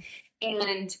turns,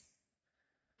 and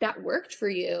that worked for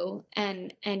you,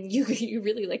 and you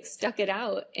really like stuck it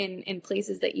out in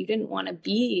places that you didn't want to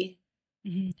be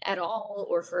at all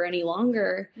or for any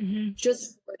longer,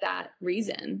 just for that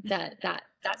reason, that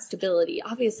stability.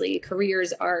 Obviously,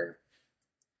 careers are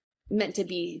meant to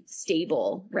be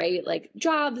stable, right? Like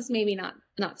jobs, maybe not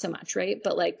so much, right?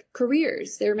 But like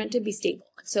careers, they're meant to be stable.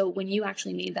 So when you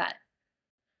actually made that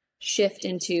shift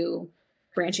into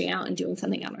branching out and doing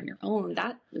something out on your own,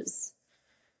 that was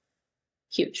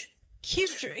huge,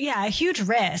 yeah, a huge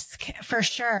risk for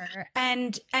sure.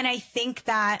 And I think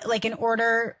that like in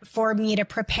order for me to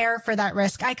prepare for that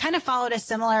risk, I kind of followed a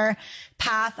similar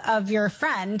path of your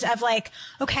friend of like,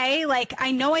 okay, like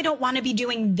I know I don't want to be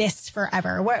doing this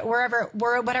forever,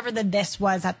 whatever the this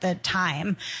was at the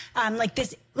time.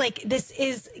 This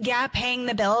is, yeah, paying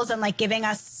the bills and like giving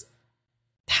us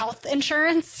health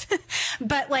insurance,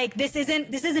 but like, this isn't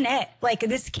it. Like,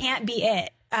 this can't be it.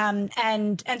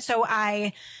 And so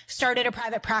I started a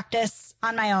private practice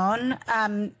on my own.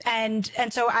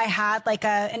 And so I had like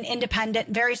an independent,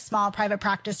 very small private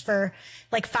practice for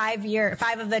like 5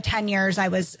 of the 10 years I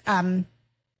was,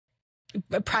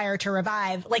 prior to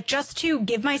Revive, like just to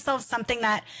give myself something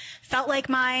that felt like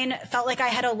mine, felt like I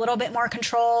had a little bit more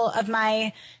control of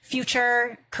my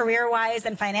future career wise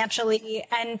and financially,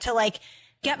 and to like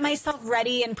get myself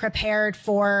ready and prepared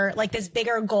for like this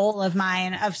bigger goal of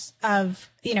mine of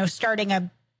starting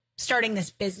this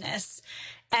business.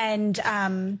 And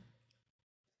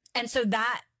so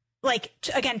that like,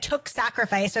 again, took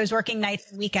sacrifice. I was working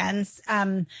nights and weekends.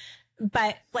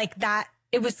 But like that,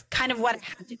 it was kind of what I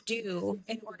had to do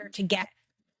in order to get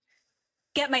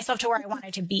myself to where I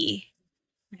wanted to be.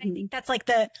 I think that's like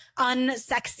the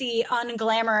unsexy,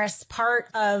 unglamorous part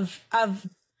of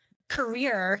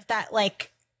career that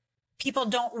like people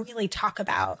don't really talk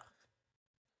about.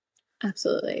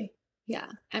 Absolutely. Yeah.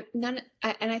 And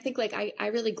I think like I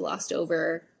really glossed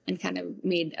over and kind of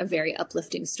made a very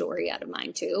uplifting story out of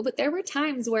mine too. But there were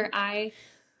times where I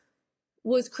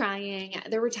was crying.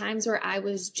 There were times where I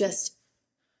was just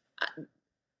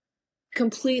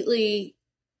completely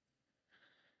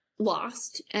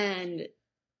lost. And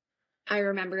I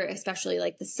remember especially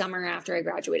like the summer after I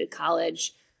graduated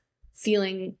college,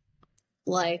 feeling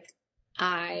like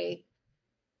I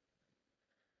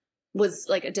was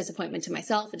like a disappointment to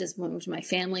myself, a disappointment to my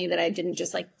family, that I didn't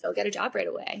just like go get a job right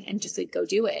away and just like go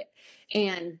do it.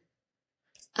 And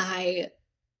my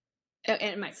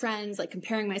friends, like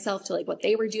comparing myself to like what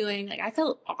they were doing, like I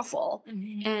felt awful.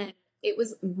 Mm-hmm. And it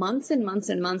was months and months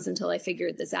and months until I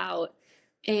figured this out.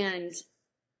 And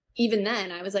even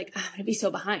then I was like, oh, I'm gonna be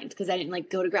so behind because I didn't like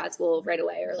go to grad school right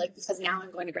away, or like because now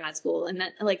I'm going to grad school. And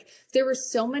then like there were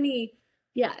so many,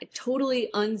 totally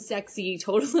unsexy,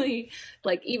 totally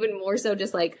like even more so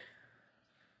just like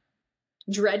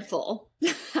dreadful,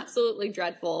 absolutely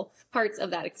dreadful parts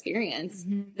of that experience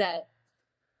that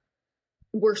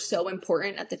were so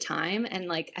important at the time. And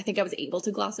like, I think I was able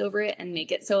to gloss over it and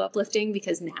make it so uplifting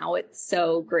because now it's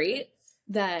so great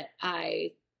that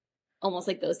I almost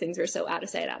like those things were so out of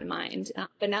sight, out of mind.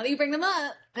 But now that you bring them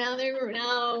up, now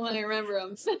I remember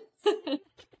them.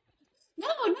 No,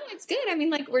 it's good. I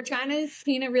mean, like we're trying to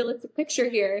paint a realistic picture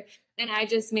here. And I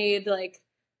just made like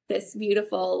this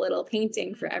beautiful little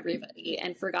painting for everybody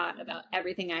and forgot about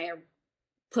everything I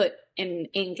put in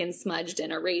ink and smudged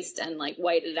and erased and like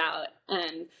whited out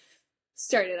and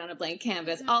started on a blank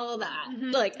canvas, all of that.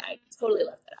 Mm-hmm. Like I totally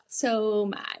left it out. So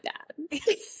my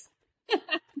bad.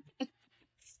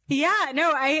 Yeah,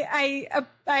 no, I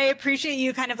appreciate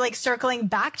you kind of like circling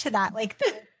back to that, like,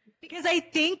 because I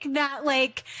think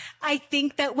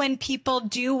that when people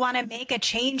do want to make a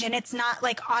change and it's not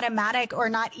like automatic or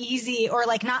not easy or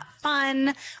like not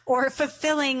fun or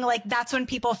fulfilling, like that's when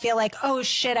people feel like, oh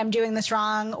shit, I'm doing this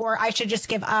wrong, or I should just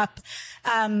give up.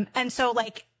 And so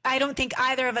like, I don't think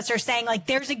either of us are saying like,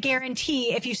 there's a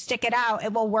guarantee if you stick it out,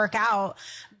 it will work out.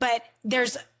 But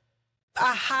there's a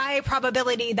high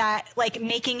probability that like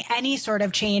making any sort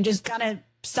of change is gonna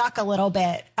suck a little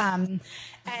bit. And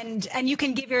you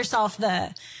can give yourself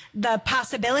the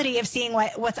possibility of seeing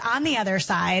what's on the other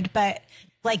side, but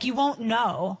like you won't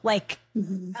know like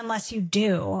unless you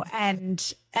do.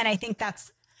 And I think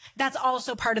that's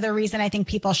also part of the reason I think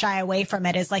people shy away from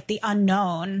it, is like the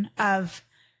unknown of,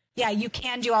 you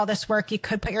can do all this work. You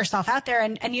could put yourself out there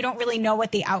and you don't really know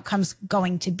what the outcome's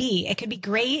going to be. It could be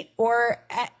great or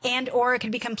it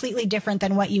could be completely different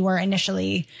than what you were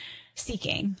initially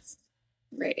seeking.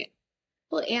 Right.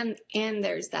 Well, and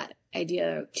there's that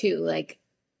idea too, like,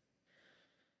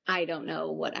 I don't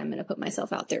know what I'm going to put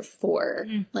myself out there for,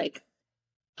 like,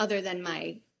 other than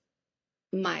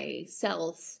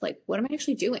myself, like, what am I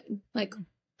actually doing? Like,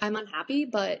 I'm unhappy,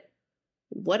 but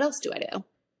what else do I do?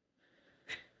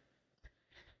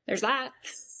 There's that.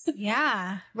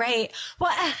 Yeah, right.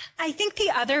 Well, I think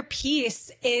the other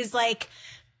piece is like,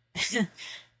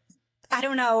 I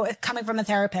don't know, coming from a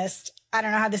therapist, I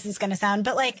don't know how this is going to sound,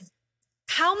 but like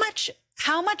how much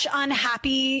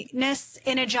unhappiness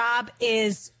in a job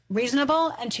is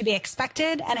reasonable and to be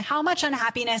expected, and how much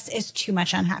unhappiness is too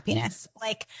much unhappiness.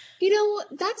 Like,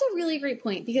 that's a really great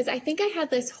point, because I think I had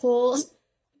this whole,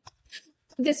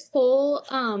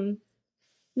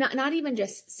 not even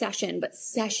just session, but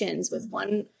sessions with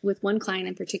one client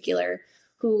in particular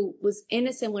who was in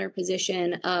a similar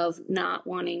position of not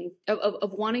wanting,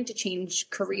 of wanting to change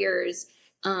careers,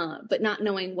 but not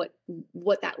knowing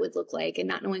what that would look like and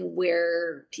not knowing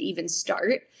where to even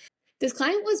start. This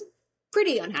client was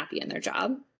pretty unhappy in their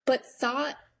job, but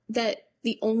thought that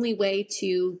the only way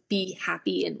to be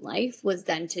happy in life was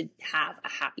then to have a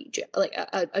happy job, like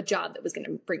a job that was going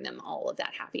to bring them all of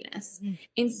that happiness,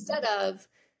 instead of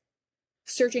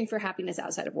searching for happiness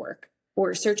outside of work,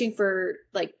 or searching for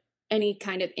like any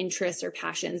kind of interests or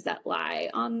passions that lie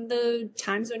on the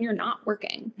times when you're not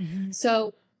working. Mm-hmm.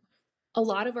 So a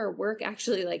lot of our work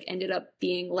actually like ended up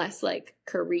being less like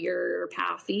career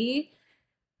pathy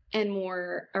and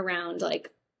more around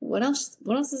like, what else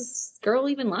is this girl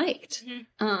even liked?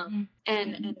 Mm-hmm.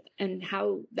 And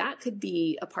how that could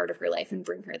be a part of her life and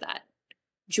bring her that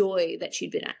joy that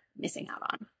she'd been missing out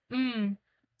on. Mm.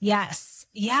 Yes.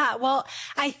 Yeah. Well,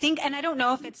 I think, and I don't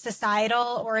know if it's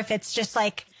societal or if it's just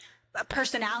like a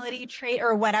personality trait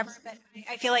or whatever, but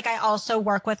I feel like I also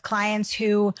work with clients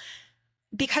who,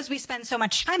 because we spend so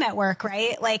much time at work,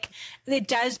 right? Like it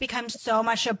does become so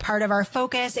much a part of our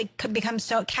focus. It can become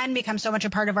so much a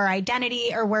part of our identity,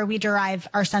 or where we derive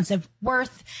our sense of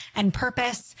worth and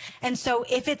purpose. And so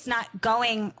if it's not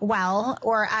going well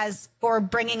or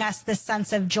bringing us this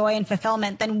sense of joy and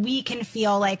fulfillment, then we can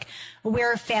feel like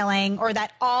we're failing, or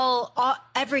that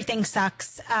everything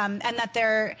sucks. And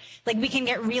that we can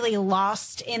get really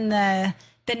lost in the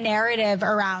narrative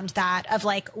around that of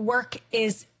like work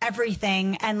is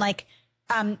everything, and like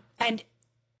and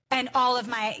all of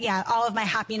my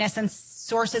happiness and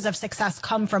sources of success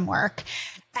come from work,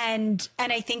 and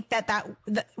I think that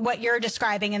what you're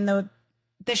describing in the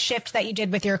the shift that you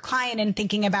did with your client and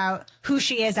thinking about who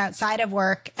she is outside of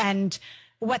work and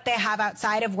what they have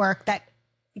outside of work that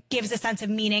gives a sense of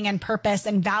meaning and purpose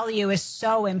and value is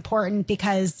so important,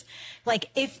 because like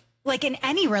in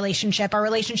any relationship, our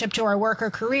relationship to our work or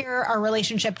career, our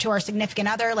relationship to our significant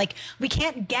other, like we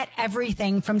can't get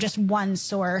everything from just one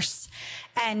source.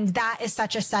 And that is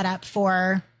such a setup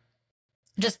for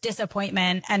just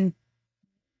disappointment and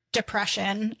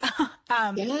depression.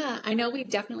 Yeah, I know we've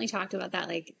definitely talked about that,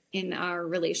 like in our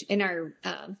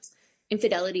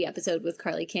infidelity episode with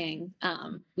Carly King.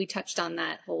 We touched on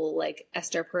that whole like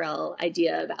Esther Perel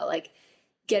idea about like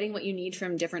getting what you need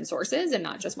from different sources and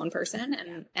not just one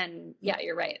person. And yeah,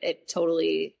 you're right. It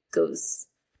totally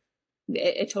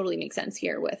makes sense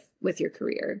here with your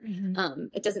career. Mm-hmm.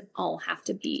 It doesn't all have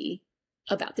to be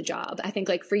about the job. I think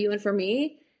like for you and for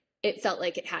me, it felt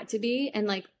like it had to be. And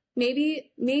like, maybe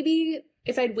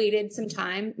if I'd waited some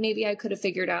time, maybe I could have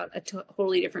figured out a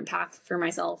totally different path for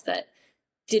myself that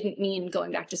didn't mean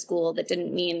going back to school, that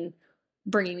didn't mean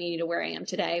bringing me to where I am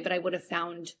today, but I would have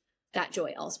found that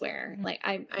joy elsewhere. Mm-hmm. Like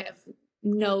I have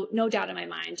no doubt in my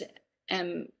mind.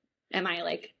 Am I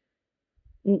like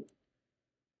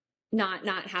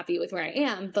not happy with where I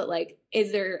am, but like,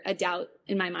 is there a doubt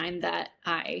in my mind that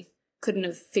I couldn't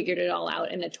have figured it all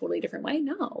out in a totally different way?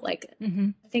 No, like Mm-hmm.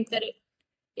 I think that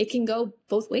it can go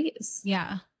both ways.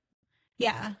 Yeah.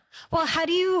 Yeah. Well, how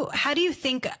do you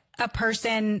think a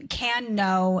person can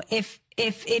know if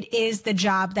it is the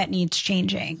job that needs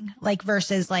changing, like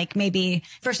versus like a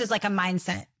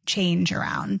mindset change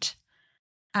around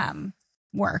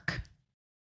work?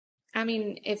 I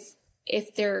mean,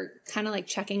 if they're kind of like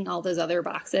checking all those other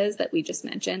boxes that we just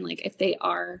mentioned, like if they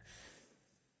are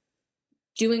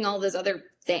doing all those other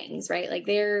things, right? Like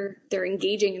they're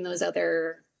engaging in those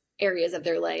other areas of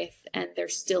their life and they're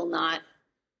still not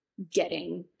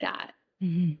getting that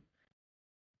Mm-hmm.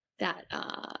 that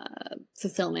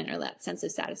fulfillment or that sense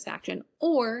of satisfaction,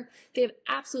 or they have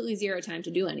absolutely zero time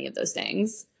to do any of those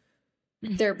things.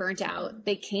 Mm-hmm. They're burnt out.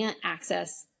 They can't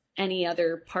access any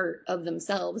other part of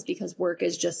themselves because work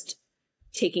is just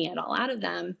taking it all out of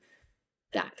them.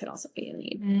 That could also be a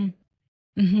need.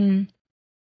 Mm-hmm. Mm-hmm.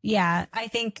 Yeah, I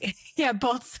think,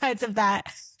 both sides of that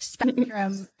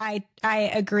spectrum, I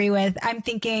agree with. I'm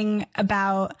thinking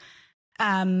about,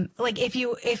 like if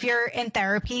you're in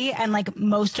therapy and like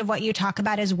most of what you talk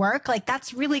about is work, like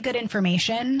that's really good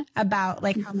information about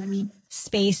like how much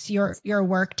space your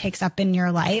work takes up in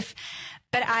your life.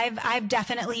 But I've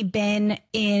definitely been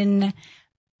in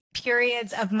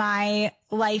periods of my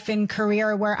life and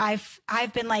career where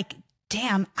I've been like,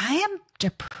 damn, I am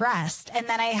depressed. And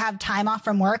then I have time off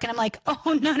from work and I'm like,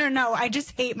 oh, no, I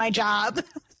just hate my job.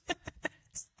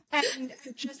 And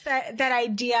just that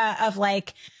idea of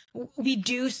like, we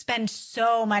do spend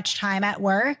so much time at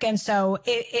work. And so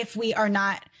if we are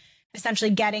not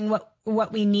essentially getting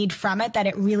what we need from it, that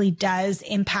it really does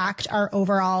impact our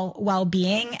overall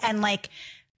well-being. And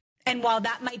while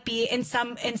that might be in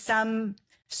some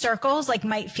circles, like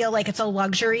might feel like it's a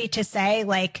luxury to say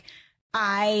like,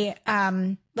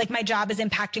 like my job is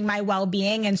impacting my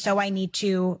well-being. And so I need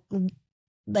to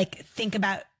like think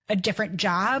about a different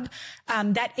job.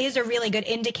 That is a really good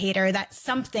indicator that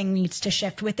something needs to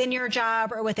shift within your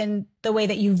job or within the way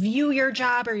that you view your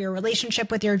job or your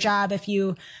relationship with your job. If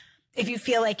you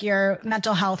feel like your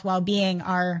mental health, well-being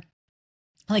are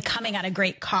like coming at a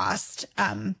great cost,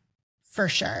 for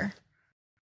sure.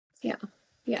 Yeah.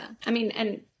 Yeah. I mean,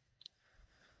 and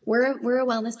we're a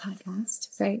wellness podcast,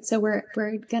 right? So we're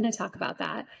going to talk about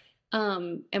that.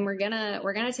 And we're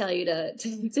gonna tell you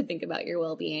to think about your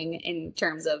well-being in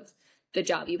terms of the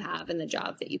job you have and the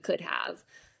job that you could have.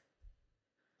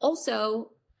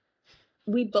 Also,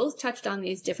 we both touched on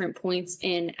these different points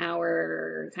in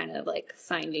our kind of like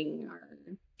finding our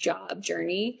job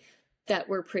journey that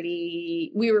we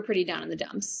were pretty down in the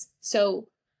dumps. So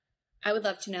I would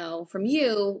love to know from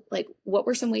you, like, what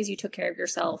were some ways you took care of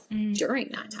yourself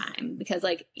during that time? Because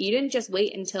like, you didn't just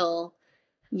wait until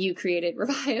you created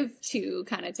Revive to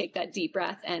kind of take that deep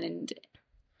breath and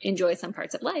enjoy some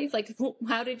parts of life. Like,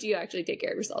 how did you actually take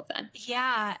care of yourself then?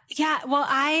 Yeah. Well,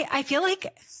 I feel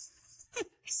like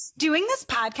doing this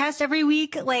podcast every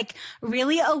week, like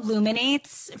really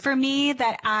illuminates for me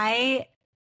that I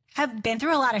have been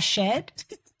through a lot of shit.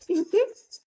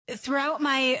 Throughout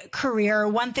my career,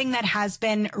 one thing that has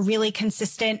been really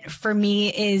consistent for me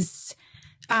is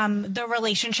the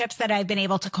relationships that I've been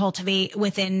able to cultivate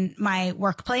within my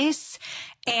workplace.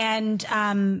 And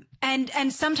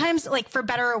sometimes like for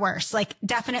better or worse, like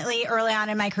definitely early on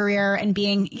in my career and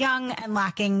being young and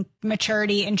lacking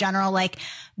maturity in general, like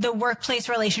the workplace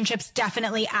relationships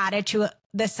definitely added to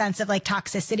the sense of like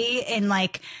toxicity in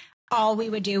like all we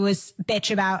would do was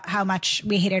bitch about how much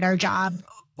we hated our job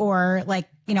or like,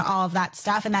 you know, all of that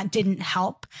stuff. And that didn't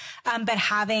help. But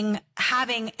having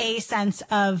a sense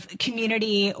of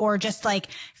community or just like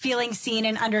feeling seen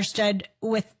and understood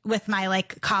with my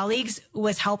like colleagues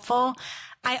was helpful.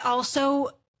 I also,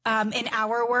 in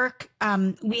our work,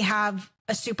 we have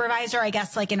a supervisor, I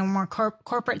guess, like in a more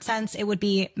corporate sense, it would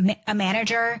be a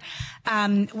manager,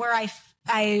 where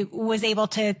I was able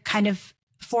to kind of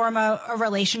form a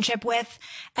relationship with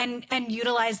and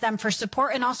utilize them for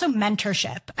support and also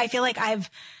mentorship. I feel like I've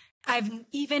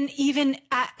even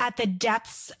at the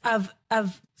depths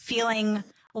of feeling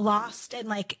lost and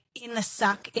like in the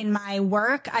suck in my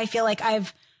work, I feel like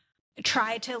I've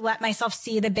tried to let myself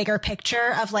see the bigger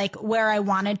picture of like where I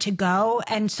wanted to go.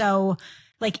 And so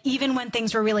like, even when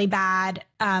things were really bad,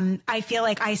 I feel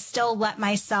like I still let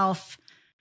myself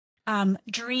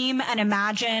dream and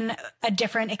imagine a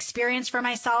different experience for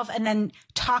myself and then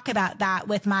talk about that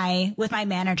with my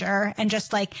manager and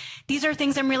just like, these are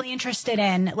things I'm really interested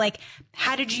in. Like,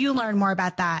 how did you learn more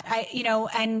about that?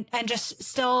 And just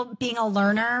still being a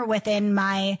learner within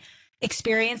my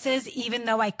experiences, even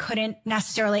though I couldn't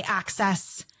necessarily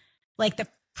access like the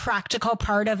practical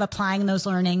part of applying those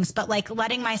learnings, but like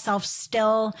letting myself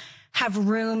still have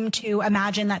room to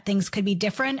imagine that things could be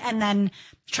different and then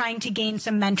trying to gain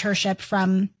some mentorship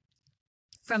from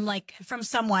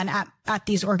someone at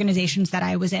these organizations that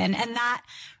I was in. And that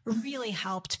really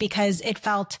helped because it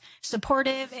felt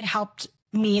supportive. It helped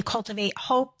me cultivate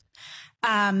hope.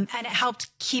 And it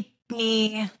helped keep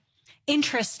me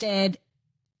interested,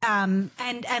 and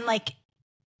like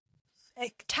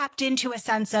tapped into a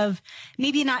sense of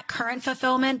maybe not current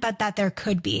fulfillment, but that there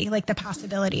could be like the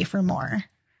possibility for more.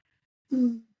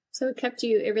 So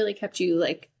it really kept you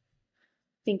like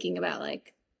thinking about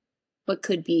like what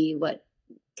could be, what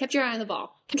kept your eye on the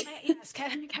ball. Yes,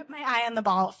 kept my eye on the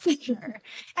ball for sure.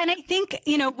 And I think,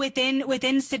 you know,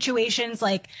 within situations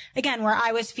like, again, where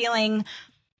I was feeling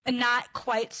not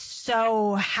quite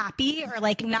so happy or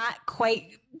like not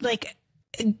quite like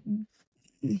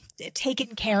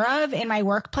taken care of in my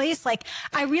workplace, like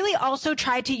I really also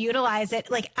tried to utilize it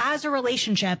like as a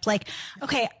relationship. Like,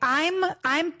 okay,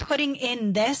 I'm putting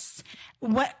in this,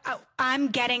 what I'm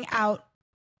getting out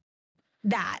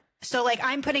that. So like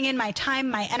I'm putting in my time,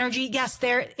 my energy. Yes,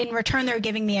 in return, they're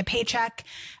giving me a paycheck.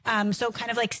 So kind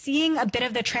of like seeing a bit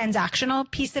of the transactional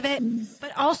piece of it,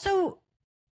 but also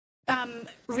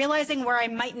realizing where I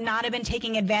might not have been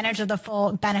taking advantage of the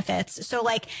full benefits. So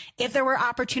like if there were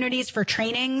opportunities for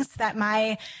trainings that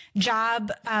my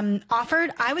job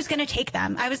offered, I was going to take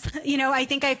them. I was, you know, I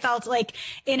think I felt like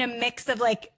in a mix of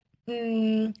like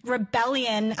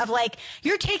rebellion of like,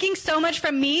 you're taking so much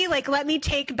from me. Like, let me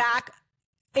take back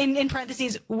in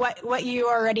parentheses, what you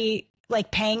already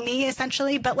like paying me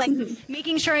essentially, but like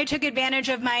making sure I took advantage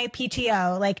of my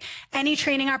PTO, like any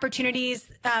training opportunities,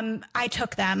 I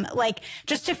took them, like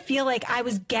just to feel like I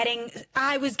was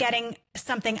getting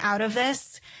something out of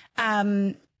this,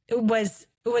 was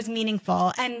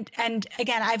meaningful. And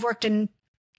again, I've worked in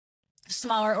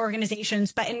smaller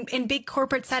organizations, but in big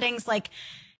corporate settings, like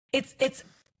it's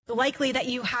likely that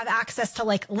you have access to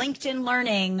like LinkedIn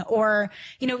Learning or,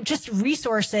 you know, just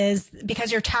resources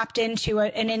because you're tapped into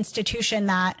an institution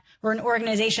or an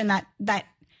organization that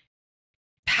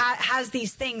has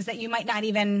these things that you might not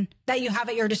even, that you have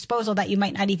at your disposal that you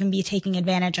might not even be taking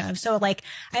advantage of. So like,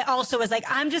 I also was like,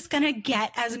 I'm just going to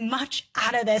get as much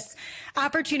out of this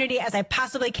opportunity as I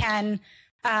possibly can.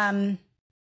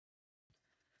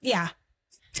 Yeah.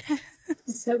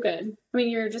 So good. I mean,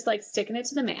 you're just like sticking it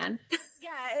to the man.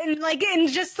 Yeah, and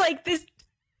just like this,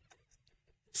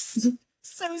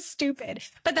 so stupid.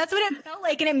 But that's what it felt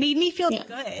like, and it made me feel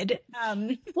good.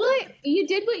 Well, you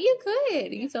did what you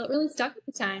could. You felt really stuck at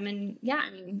the time, and yeah, I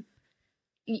mean,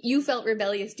 you felt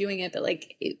rebellious doing it, but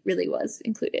like it really was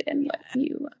included in what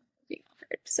you being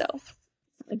offered. So,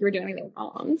 like you were doing anything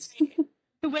wrong.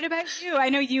 What about you? I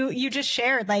know you just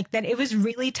shared like that it was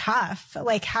really tough.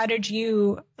 Like, how did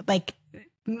you like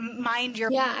mind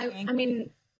your? Yeah, I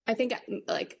mean. I think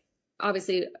like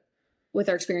obviously with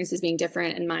our experiences being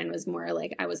different and mine was more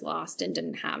like I was lost and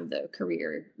didn't have the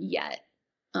career yet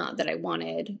that I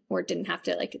wanted or didn't have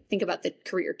to like think about the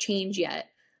career change yet.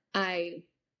 I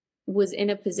was in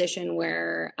a position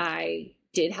where I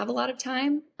did have a lot of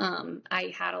time.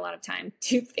 I had a lot of time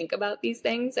to think about these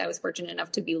things. I was fortunate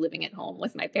enough to be living at home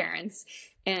with my parents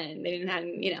and they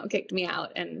hadn't, kicked me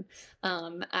out. And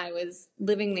I was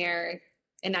living there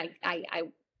and I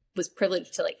was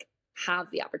privileged to like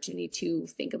have the opportunity to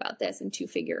think about this and to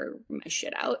figure my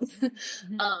shit out.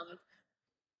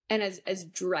 and as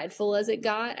dreadful as it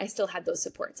got, I still had those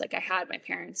supports. Like I had my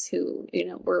parents who, you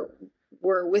know,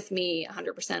 were with me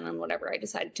 100% on whatever I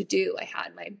decided to do. I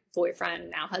had my boyfriend,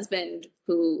 now husband,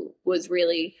 who was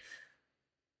really,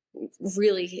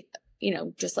 really, you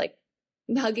know, just like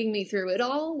hugging me through it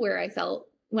all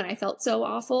when I felt so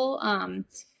awful.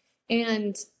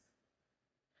 And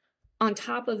on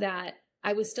top of that,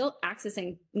 I was still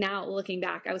accessing, now looking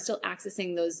back, I was still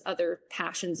accessing those other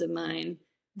passions of mine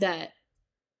that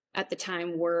at the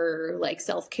time were like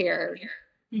self-care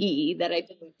that I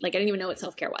didn't even know what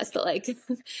self-care was, but like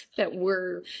that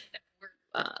were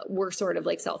sort of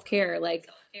like self-care. Like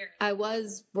I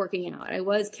was working out, I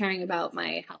was caring about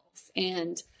my health,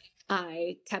 and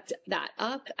I kept that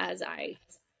up as I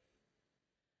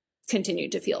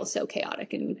continued to feel so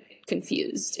chaotic and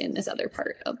confused in this other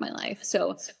part of my life.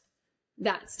 So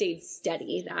that stayed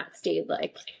steady, that stayed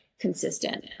like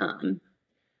consistent,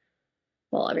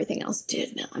 while everything else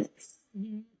did not.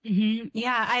 Mm-hmm.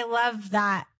 Yeah, I love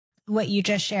that, what you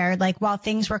just shared. Like while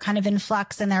things were kind of in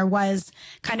flux and there was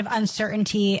kind of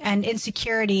uncertainty and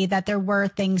insecurity, that there were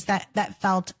things that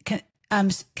felt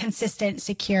consistent,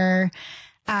 secure,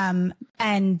 and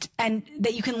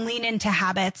that you can lean into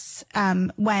habits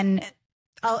when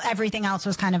everything else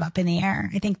was kind of up in the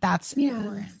air. I think that's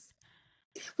important.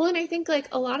 Well, and I think like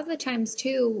a lot of the times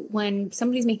too, when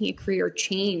somebody's making a career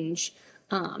change,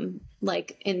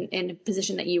 like in a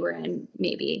position that you were in,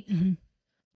 maybe,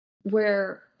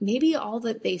 where maybe all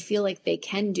that they feel like they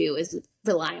can do is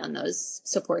rely on those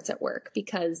supports at work,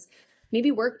 because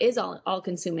maybe work is all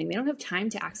consuming. They don't have time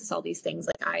to access all these things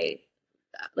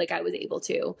like I was able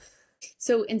to.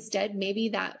 So instead, maybe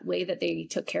that way that they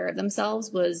took care of themselves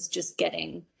was just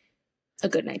getting a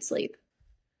good night's sleep.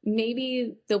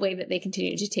 Maybe the way that they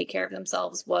continued to take care of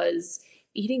themselves was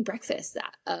eating breakfast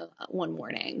that one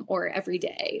morning or every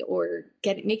day, or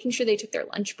making sure they took their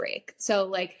lunch break. So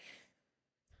like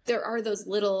there are those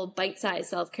little bite-sized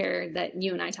self-care that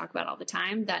you and I talk about all the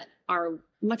time that are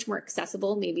much more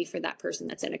accessible maybe for that person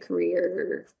that's in a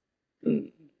career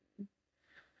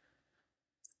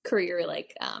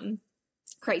like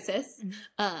crisis,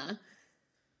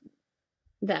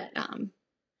 that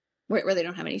where they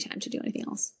don't have any time to do anything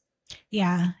else.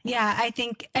 Yeah. I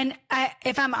think, and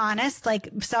if I'm honest, like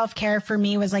self-care for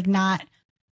me was like not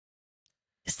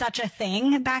such a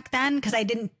thing back then, because I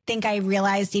didn't think I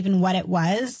realized even what it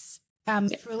was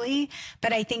fully.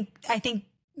 But I think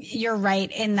you're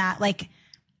right in that, like,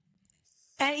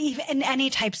 even in any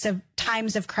times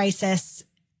of crisis,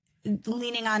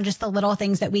 leaning on just the little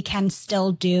things that we can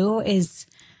still do is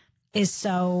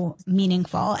so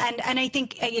meaningful. And I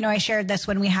think, you know, I shared this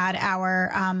when we had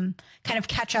our kind of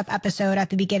catch up episode at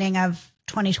the beginning of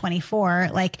 2024,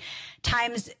 like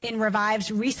times in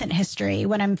Revive's recent history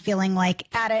when I'm feeling like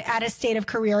at a state of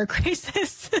career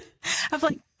crisis of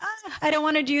like, I don't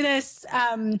want to do this.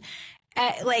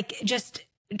 Like just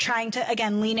trying to,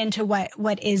 again, lean into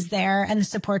what is there and the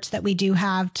supports that we do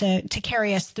have to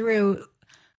carry us through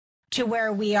to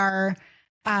where we are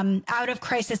out of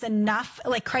crisis enough,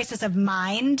 like crisis of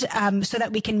mind, so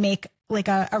that we can make like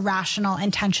a rational,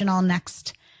 intentional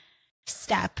next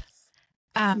step.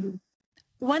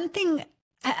 One thing,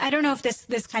 I don't know if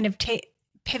this kind of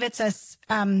pivots us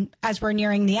as we're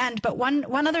nearing the end, but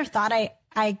one other thought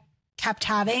I kept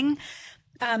having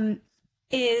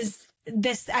is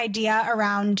this idea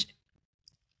around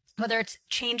whether it's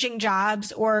changing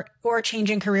jobs or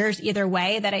changing careers, either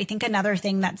way, that I think another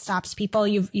thing that stops people,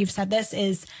 you've said this,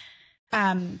 is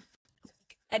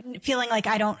feeling like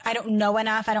I don't know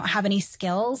enough. I don't have any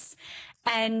skills.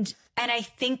 And I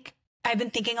think I've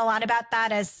been thinking a lot about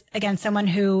that as, again, someone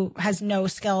who has no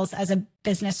skills as a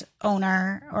business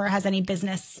owner or has any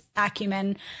business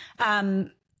acumen,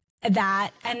 and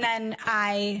then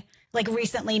I like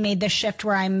recently made this shift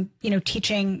where I'm, you know,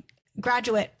 teaching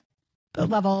graduate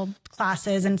level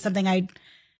classes, and something I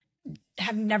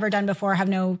have never done before, have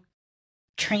no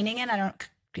training in.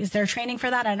 Is there training for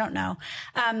that? I don't know.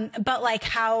 But like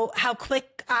how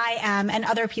quick I am and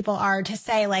other people are to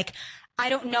say like, I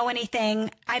don't know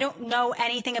anything. I don't know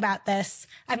anything about this.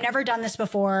 I've never done this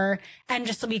before. And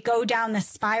just we go down this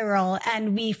spiral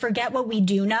and we forget what we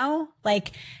do know,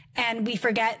 like, and we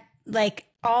forget like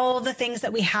all the things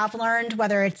that we have learned,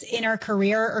 whether it's in our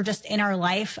career or just in our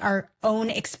life, our own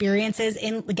experiences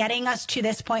in getting us to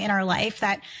this point in our life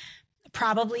that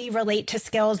probably relate to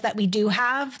skills that we do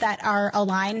have that are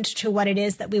aligned to what it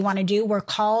is that we want to do. We're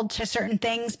called to certain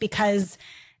things because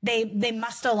they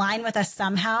must align with us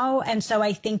somehow. And so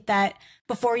I think that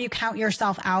before you count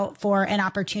yourself out for an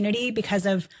opportunity because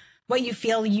of what you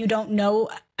feel you don't know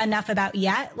enough about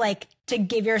yet, like to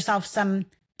give yourself some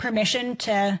permission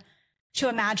to to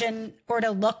imagine or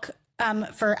to look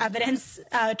for evidence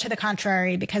to the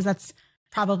contrary, because that's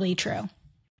probably true.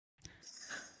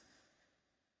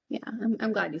 Yeah,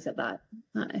 I'm glad you said that.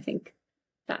 I think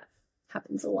that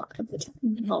happens a lot of the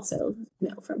time. Also,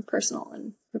 from personal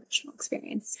and professional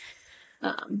experience.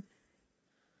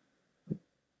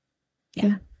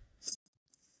 Yeah.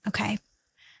 Okay.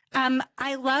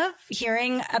 I love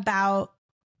hearing about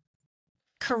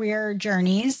career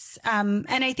journeys. And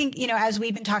I think, as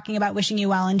we've been talking about Wishing You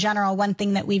Well in general, one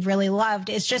thing that we've really loved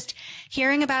is just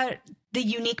hearing about the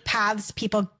unique paths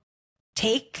people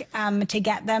take to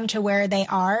get them to where they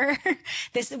are,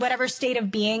 this whatever state of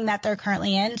being that they're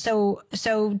currently in. So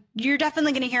you're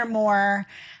definitely going to hear more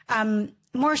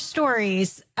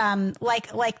stories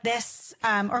like this,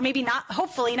 or maybe not.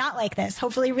 Hopefully not like this.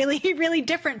 Hopefully really really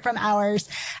different from ours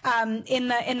in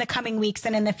the coming weeks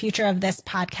and in the future of this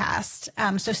podcast.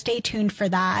 So stay tuned for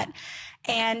that.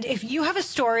 And if you have a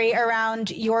story around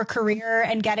your career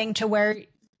and getting to where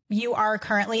you are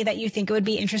currently that you think it would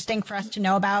be interesting for us to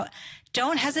know about,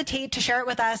 don't hesitate to share it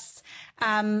with us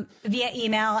via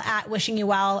email at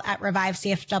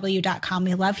wishingyouwell@revivecfw.com.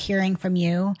 We love hearing from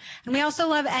you. And we also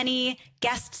love any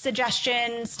guest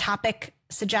suggestions, topic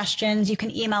suggestions. You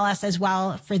can email us as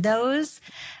well for those.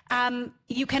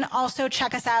 You can also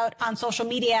check us out on social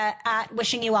media at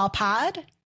Wishing You Well Pod.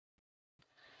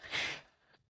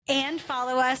 And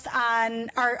follow us on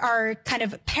our kind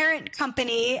of parent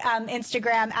company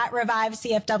Instagram at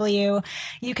ReviveCFW.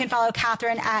 You can follow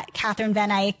Catherine at Catherine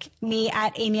Van Eyck, me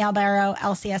at Amy Albero,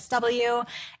 LCSW.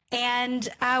 And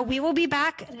we will be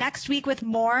back next week with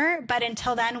more. But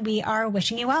until then, we are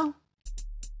wishing you well.